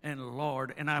 and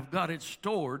lard, and I've got it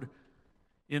stored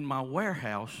in my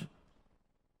warehouse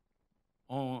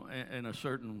in a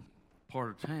certain part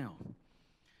of town.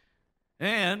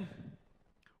 And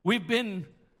we've been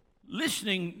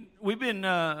receiving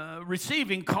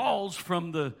calls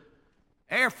from the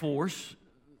Air Force,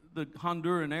 the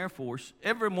Honduran Air Force,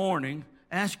 every morning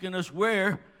asking us,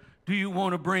 where do you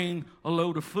want to bring a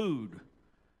load of food?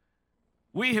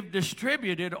 We have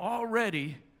distributed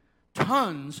already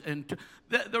tons, and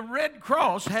the Red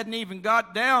Cross hadn't even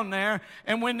got down there,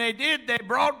 and when they did, they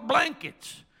brought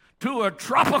blankets to a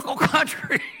tropical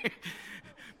country.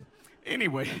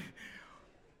 Anyway,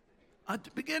 I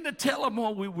began to tell them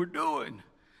what we were doing,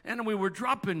 and we were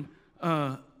dropping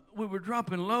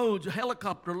loads,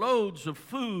 helicopter loads of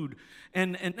food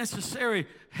and necessary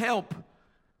help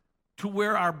to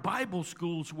where our Bible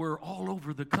schools were all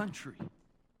over the country,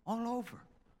 all over.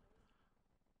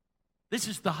 This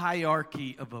is the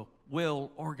hierarchy of a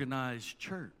well-organized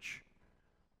church.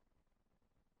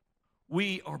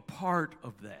 We are part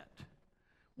of that.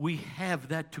 We have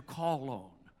that to call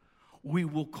on. We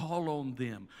will call on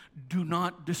them. Do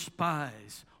not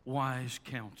despise wise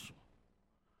counsel.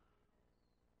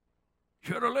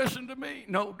 Should have listened to me.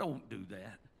 No, don't do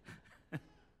that.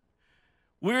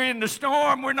 We're in the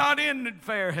storm. We're not in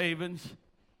Fair Havens.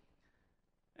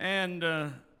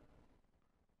 And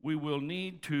we will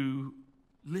need to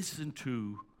listen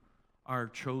to our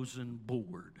chosen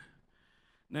board.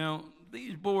 Now,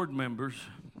 these board members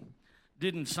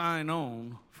didn't sign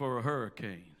on for a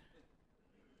hurricane.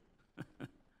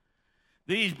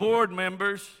 These board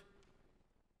members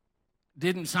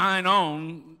didn't sign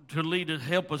on to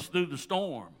help us through the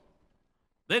storm.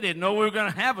 They didn't know we were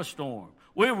going to have a storm.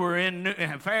 We were in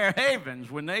Fair Havens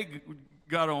when they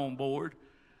got on board.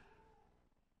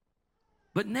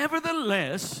 But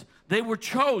nevertheless, they were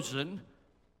chosen.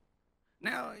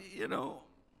 Now,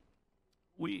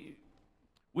 we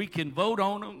can vote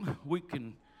on them. We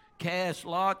can cast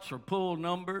lots or pull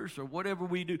numbers or whatever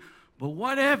we do. But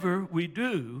whatever we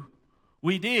do,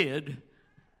 we did.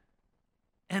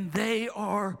 And they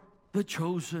are the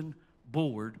chosen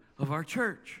board of our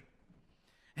church.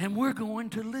 And we're going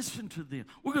to listen to them.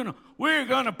 We're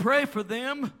going to pray for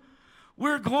them.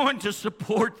 We're going to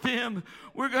support them.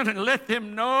 We're going to let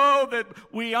them know that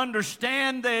we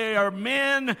understand they are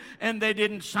men and they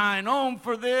didn't sign on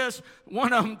for this.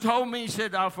 One of them told me, he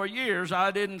said, for years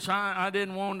I didn't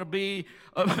want to be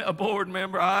a board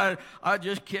member. I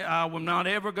was not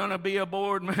ever going to be a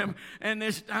board member. And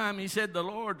this time he said the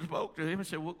Lord spoke to him and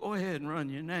said, well, go ahead and run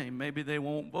your name. Maybe they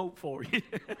won't vote for you.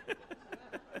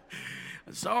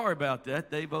 Sorry about that.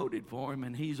 They voted for him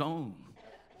and he's on.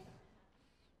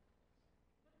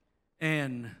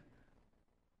 And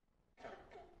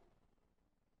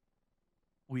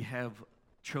we have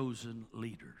chosen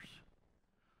leaders.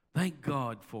 Thank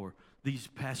God for these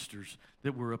pastors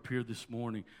that were up here this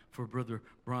morning, for Brother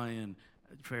Brian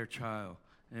Fairchild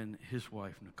and his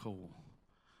wife Nicole,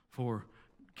 for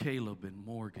Caleb and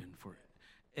Morgan, for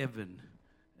Evan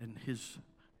and his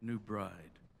new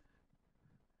bride.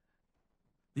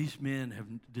 These men have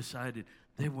decided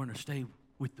they want to stay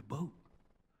with the boat.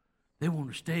 They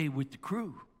want to stay with the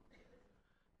crew.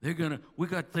 We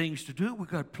got things to do. We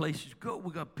got places to go.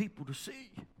 We got people to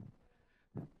see.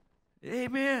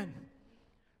 Amen.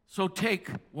 So take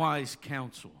wise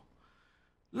counsel.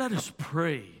 Let us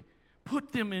pray.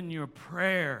 Put them in your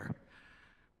prayer.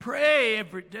 Pray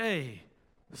every day.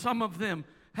 Some of them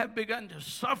have begun to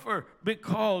suffer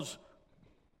because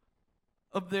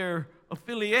of their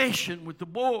affiliation with the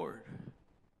board.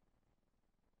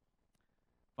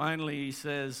 Finally, he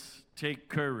says, take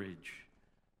courage.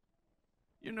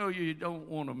 You know, you don't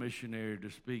want a missionary to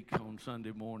speak on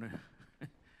Sunday morning.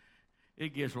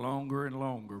 It gets longer and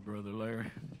longer, Brother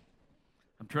Larry.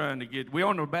 I'm trying to get, we're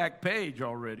on the back page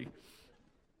already.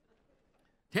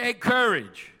 Take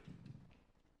courage.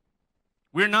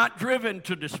 We're not driven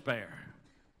to despair.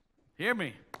 Hear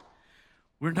me.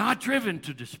 We're not driven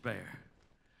to despair.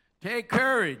 Take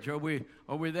courage. Are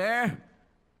we there?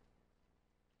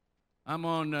 I'm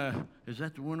on, is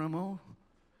that the one I'm on?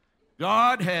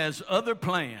 God has other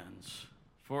plans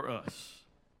for us.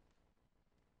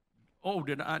 Oh,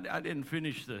 I didn't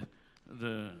finish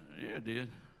yeah, I did.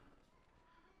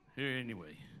 Here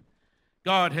anyway.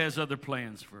 God has other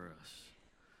plans for us.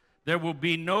 There will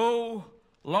be no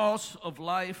loss of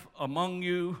life among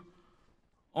you,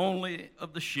 only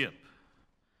of the ship.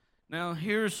 Now,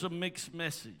 here's a mixed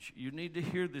message. You need to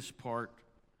hear this part.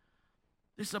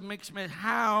 This is a mixed message.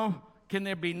 How can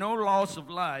there be no loss of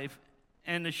life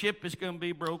and the ship is going to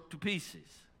be broke to pieces?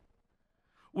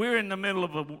 We're in the middle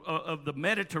of the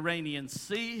Mediterranean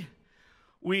Sea.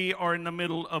 We are in the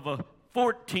middle of a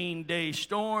 14-day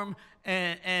storm,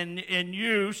 and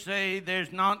you say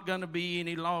there's not going to be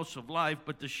any loss of life,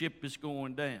 but the ship is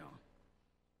going down.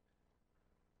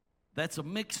 That's a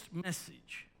mixed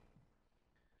message.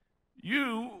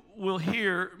 You will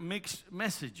hear mixed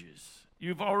messages.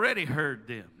 You've already heard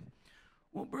them.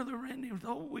 Well, Brother Randy,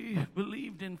 though we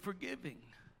believed in forgiving,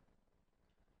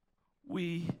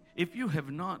 if you have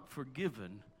not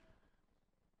forgiven,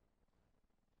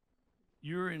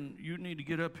 you need to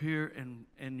get up here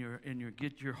and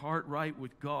get your heart right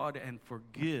with God and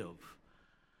forgive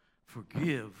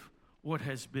what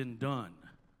has been done.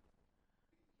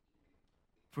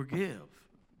 Forgive.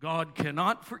 God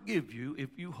cannot forgive you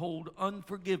if you hold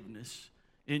unforgiveness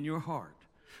in your heart.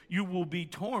 You will be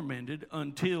tormented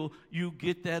until you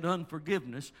get that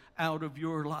unforgiveness out of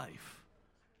your life.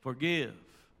 Forgive.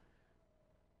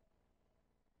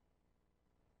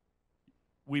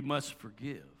 We must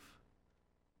forgive.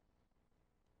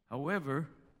 However,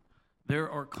 there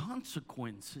are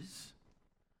consequences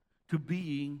to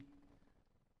being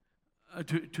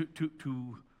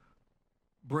to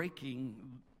breaking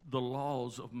the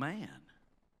laws of man.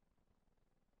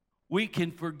 We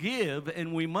can forgive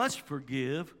and we must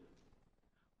forgive,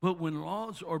 but when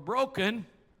laws are broken,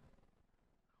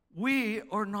 we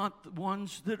are not the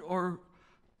ones that are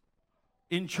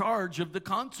in charge of the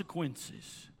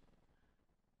consequences.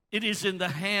 It is in the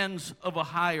hands of a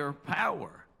higher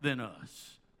power than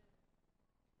us.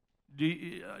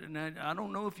 I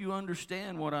don't know if you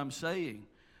understand what I'm saying,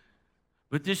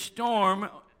 but this storm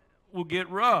will get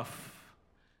rough.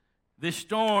 This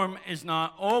storm is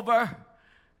not over,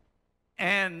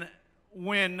 and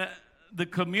when the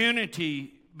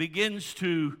community begins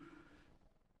to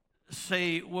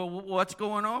say, well, what's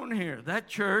going on here? That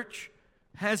church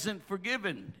hasn't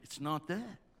forgiven. It's not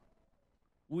that.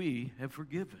 We have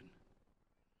forgiven.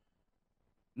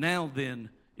 Now then,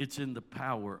 it's in the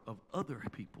power of other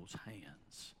people's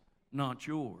hands, not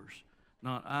yours,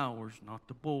 not ours, not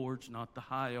the board's, not the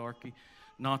hierarchy,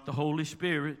 not the Holy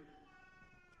Spirit.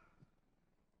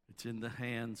 It's in the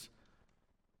hands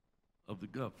of the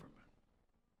government.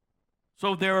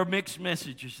 So there are mixed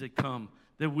messages that come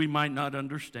that we might not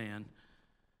understand.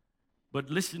 But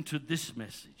listen to this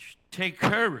message. Take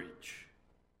courage.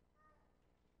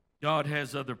 God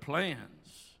has other plans.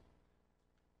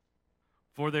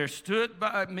 For there stood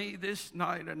by me this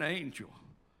night an angel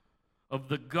of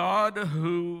the God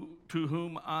to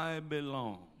whom I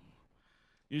belong.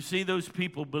 You see, those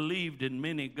people believed in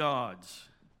many gods.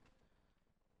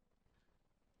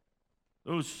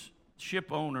 Those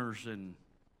ship owners and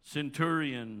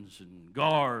centurions and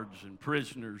guards and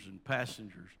prisoners and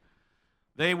passengers,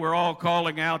 they were all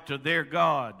calling out to their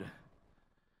God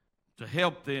to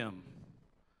help them.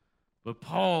 But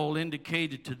Paul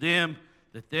indicated to them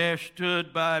that there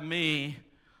stood by me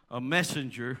a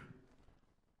messenger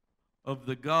of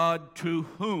the God to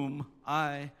whom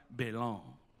I belong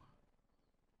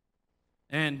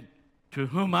and to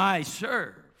whom I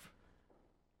serve.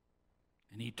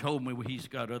 And he told me he's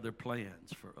got other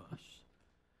plans for us.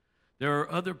 There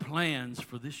are other plans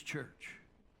for this church.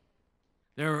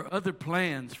 There are other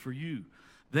plans for you.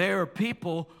 There are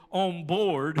people on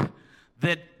board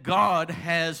that God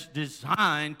has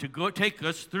designed to go take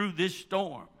us through this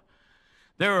storm.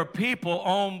 There are people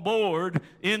on board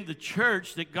in the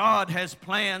church that God has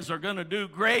plans are going to do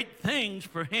great things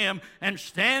for him and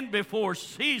stand before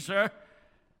Caesar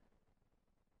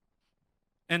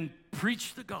and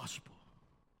preach the gospel.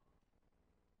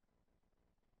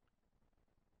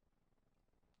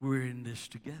 We're in this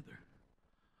together.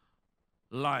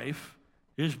 Life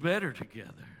is better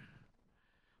together.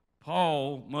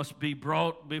 Paul must be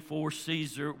brought before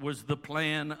Caesar was the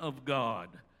plan of God.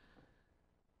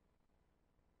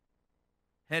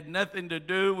 Had nothing to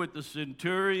do with the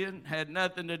centurion, had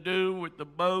nothing to do with the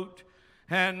boat,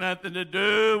 had nothing to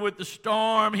do with the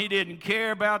storm. He didn't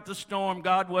care about the storm.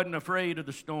 God wasn't afraid of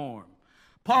the storm.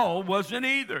 Paul wasn't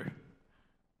either.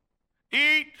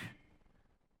 Eat,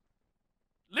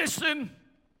 listen,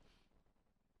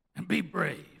 and be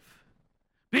brave.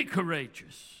 Be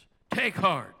courageous. Take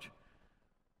heart.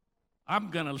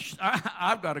 I've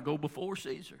got to go before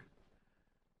Caesar.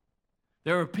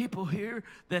 There are people here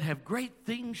that have great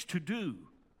things to do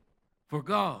for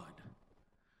God.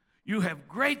 You have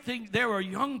great things. There are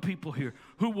young people here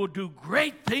who will do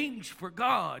great things for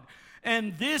God.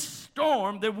 And this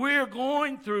storm that we're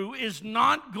going through is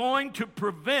not going to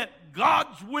prevent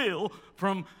God's will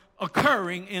from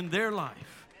occurring in their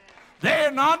life.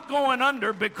 They're not going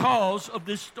under because of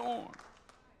this storm.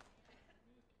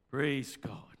 Praise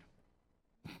God.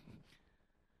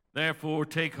 Therefore,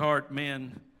 take heart,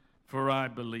 men, for I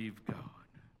believe God.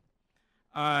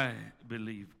 I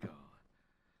believe God.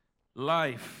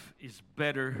 Life is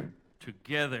better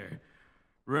together.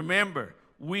 Remember,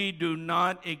 we do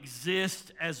not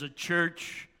exist as a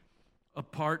church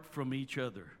apart from each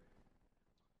other.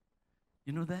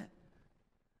 You know that?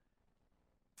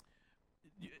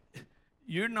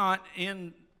 You're not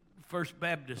in First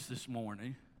Baptist this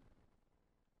morning.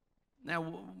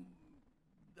 Now,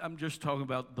 I'm just talking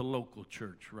about the local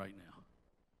church right now.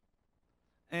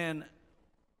 And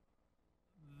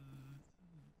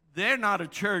they're not a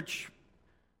church.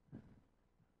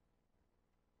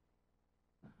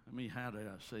 How did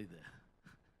I say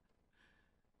that?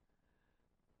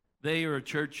 They are a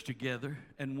church together,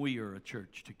 and we are a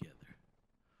church together.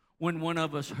 When one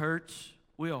of us hurts,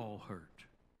 we all hurt.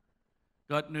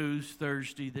 Got news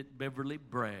Thursday that Beverly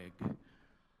Bragg,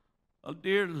 a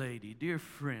dear lady, dear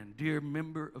friend, dear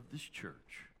member of this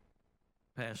church,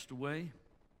 passed away.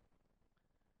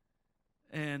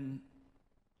 And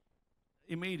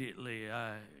immediately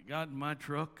I got in my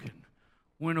truck and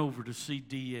went over to see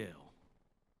DL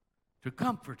to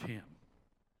comfort him,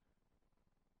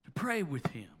 to pray with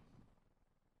him,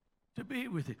 to be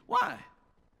with him. Why?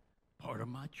 Part of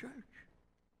my church,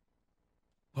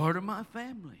 part of my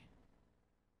family.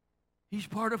 He's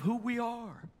part of who we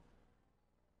are.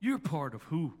 You're part of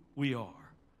who we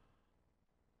are.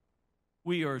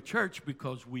 We are a church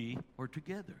because we are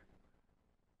together.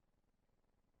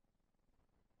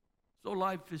 So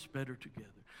life is better together.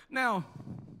 Now,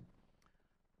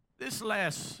 this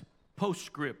last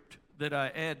postscript that I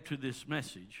add to this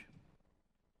message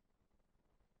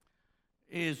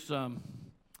is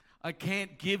I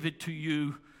can't give it to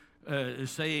you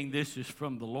saying this is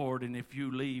from the Lord and if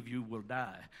you leave, you will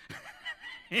die.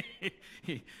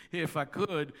 If I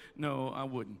could, no, I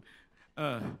wouldn't.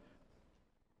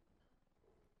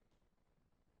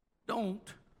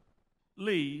 Don't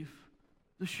leave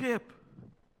the ship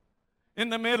in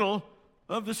the middle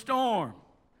of the storm.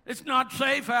 It's not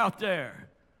safe out there.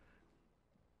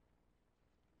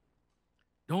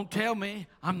 Don't tell me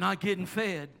I'm not getting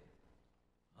fed.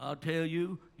 I'll tell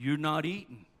you, you're not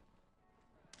eating.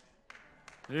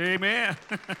 Amen.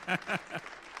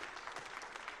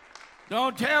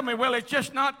 Don't tell me, well, it's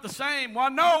just not the same. Well,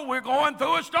 no, we're going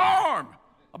through a storm.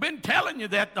 I've been telling you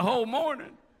that the whole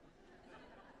morning.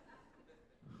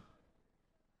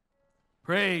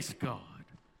 Praise God.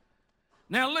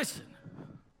 Now listen,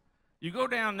 you go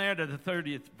down there to the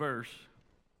 30th verse,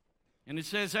 and it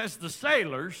says, as the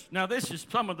sailors, now this is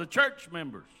some of the church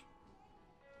members,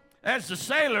 as the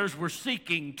sailors were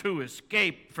seeking to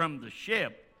escape from the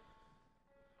ship,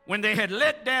 when they had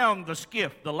let down the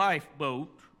skiff, the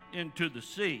lifeboat, into the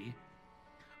sea,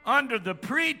 under the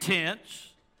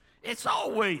pretense, it's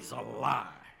always a lie.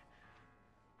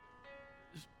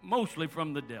 It's mostly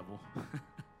from the devil.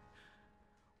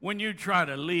 When you try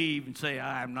to leave and say,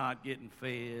 I'm not getting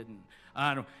fed, and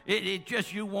I don't, it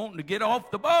just you wanting to get off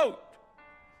the boat.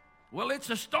 Well, it's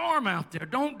a storm out there.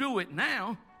 Don't do it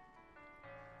now.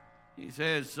 He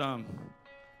says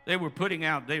they were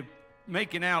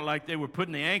making out like they were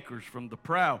putting the anchors from the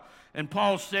prow. And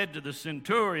Paul said to the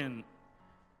centurion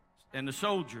and the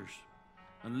soldiers,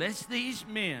 unless these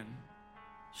men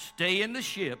stay in the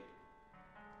ship,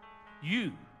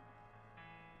 you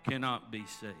cannot be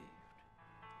saved.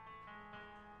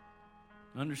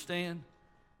 Understand?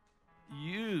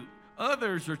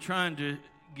 Others are trying to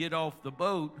get off the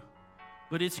boat,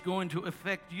 but it's going to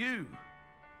affect you.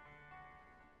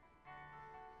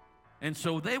 And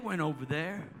so they went over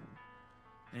there,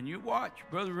 and you watch,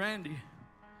 Brother Randy,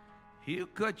 He'll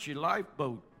cut your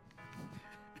lifeboat.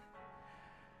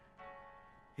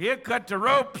 He'll cut the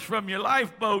ropes from your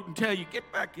lifeboat and tell you,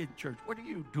 get back in church. What are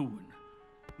you doing?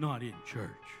 Not in church.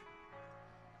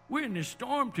 We're in this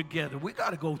storm together. We got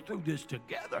to go through this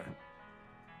together.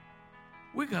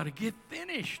 We got to get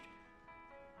finished.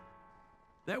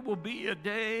 There will be a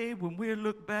day when we'll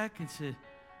look back and say,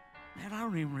 man, I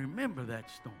don't even remember that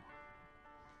storm.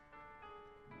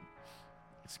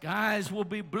 The skies will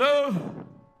be blue,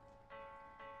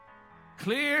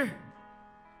 clear.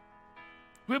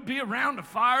 We'll be around the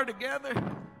fire together.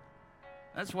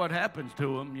 That's what happens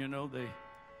to them, you know.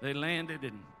 They landed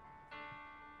and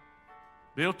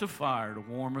built a fire to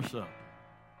warm us up.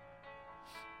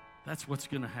 That's what's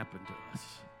going to happen to us.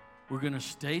 We're going to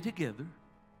stay together.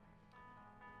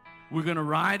 We're going to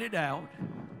ride it out.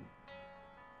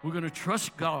 We're going to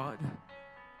trust God.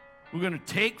 We're going to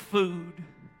take food.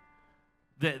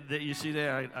 That you see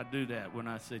there, I do that when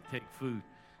I say take food.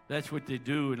 That's what they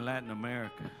do in Latin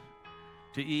America.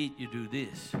 To eat, you do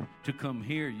this. To come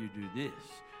here, you do this.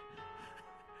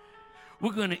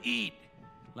 We're going to eat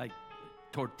like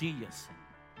tortillas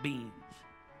and beans.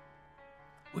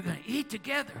 We're going to eat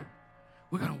together.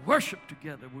 We're going to worship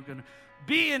together. We're going to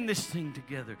be in this thing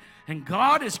together. And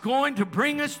God is going to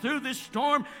bring us through this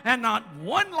storm, and not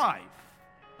one life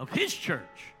of His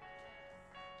church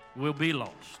will be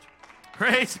lost.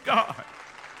 Praise God.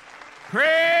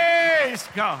 Praise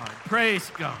God.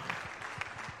 Praise God.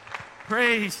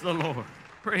 Praise the Lord.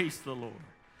 Praise the Lord.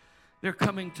 They're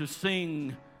coming to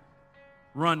sing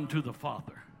Run to the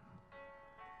Father.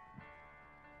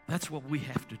 That's what we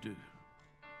have to do.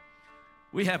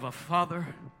 We have a Father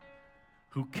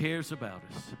who cares about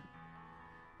us.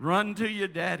 Run to your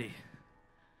daddy.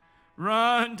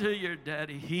 Run to your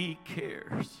daddy. He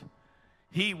cares.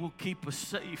 He will keep us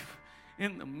safe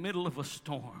in the middle of a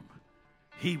storm.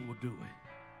 He will do it.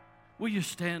 Will you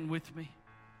stand with me?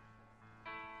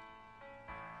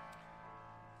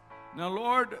 Now,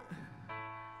 Lord,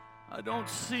 I don't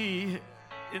see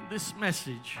in this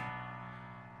message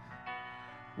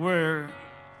where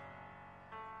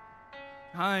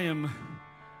I am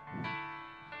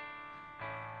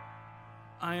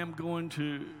going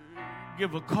to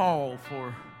give a call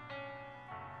for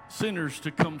sinners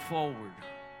to come forward.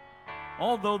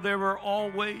 Although there are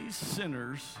always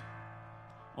sinners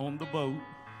on the boat,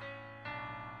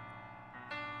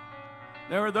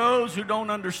 there are those who don't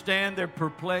understand. They're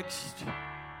perplexed.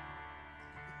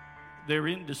 They're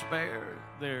in despair.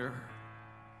 They're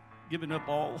giving up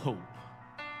all hope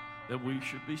that we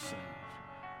should be saved.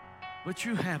 But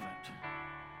you haven't.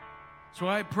 So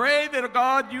I pray that, oh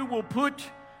God, you will put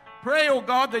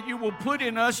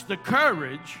in us the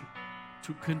courage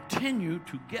to continue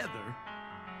together.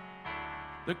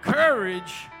 The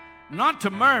courage not to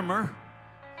murmur.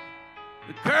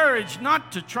 The courage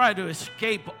not to try to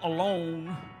escape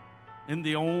alone in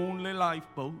the only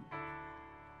lifeboat,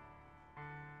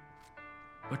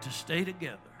 but to stay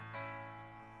together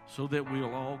so that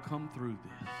we'll all come through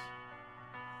this.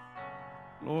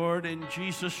 Lord, in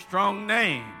Jesus' strong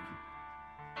name,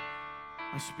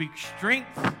 I speak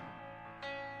strength,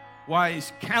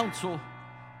 wise counsel,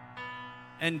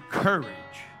 and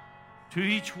courage to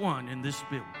each one in this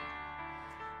building.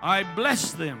 I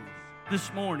bless them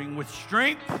this morning with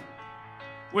strength,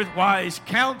 with wise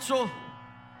counsel,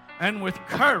 and with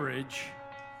courage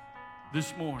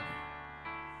this morning.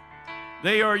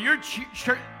 They are your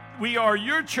church. We are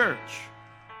your church.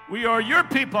 We are your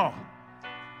people.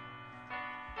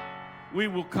 We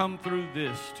will come through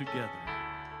this together.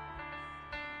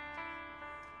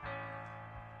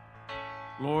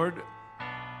 Lord,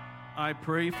 I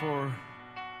pray for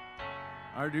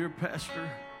our dear Pastor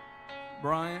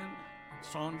Brian,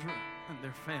 Sandra, and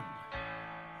their family.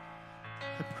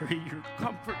 I pray your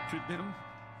comfort to them.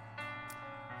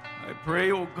 I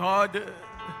pray, oh God,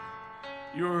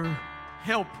 your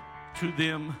help to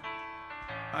them.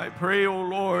 I pray, oh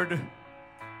Lord,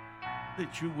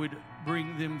 that you would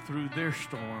bring them through their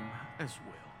storm as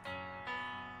well.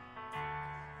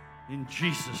 In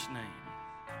Jesus' name.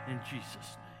 In Jesus'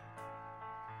 name.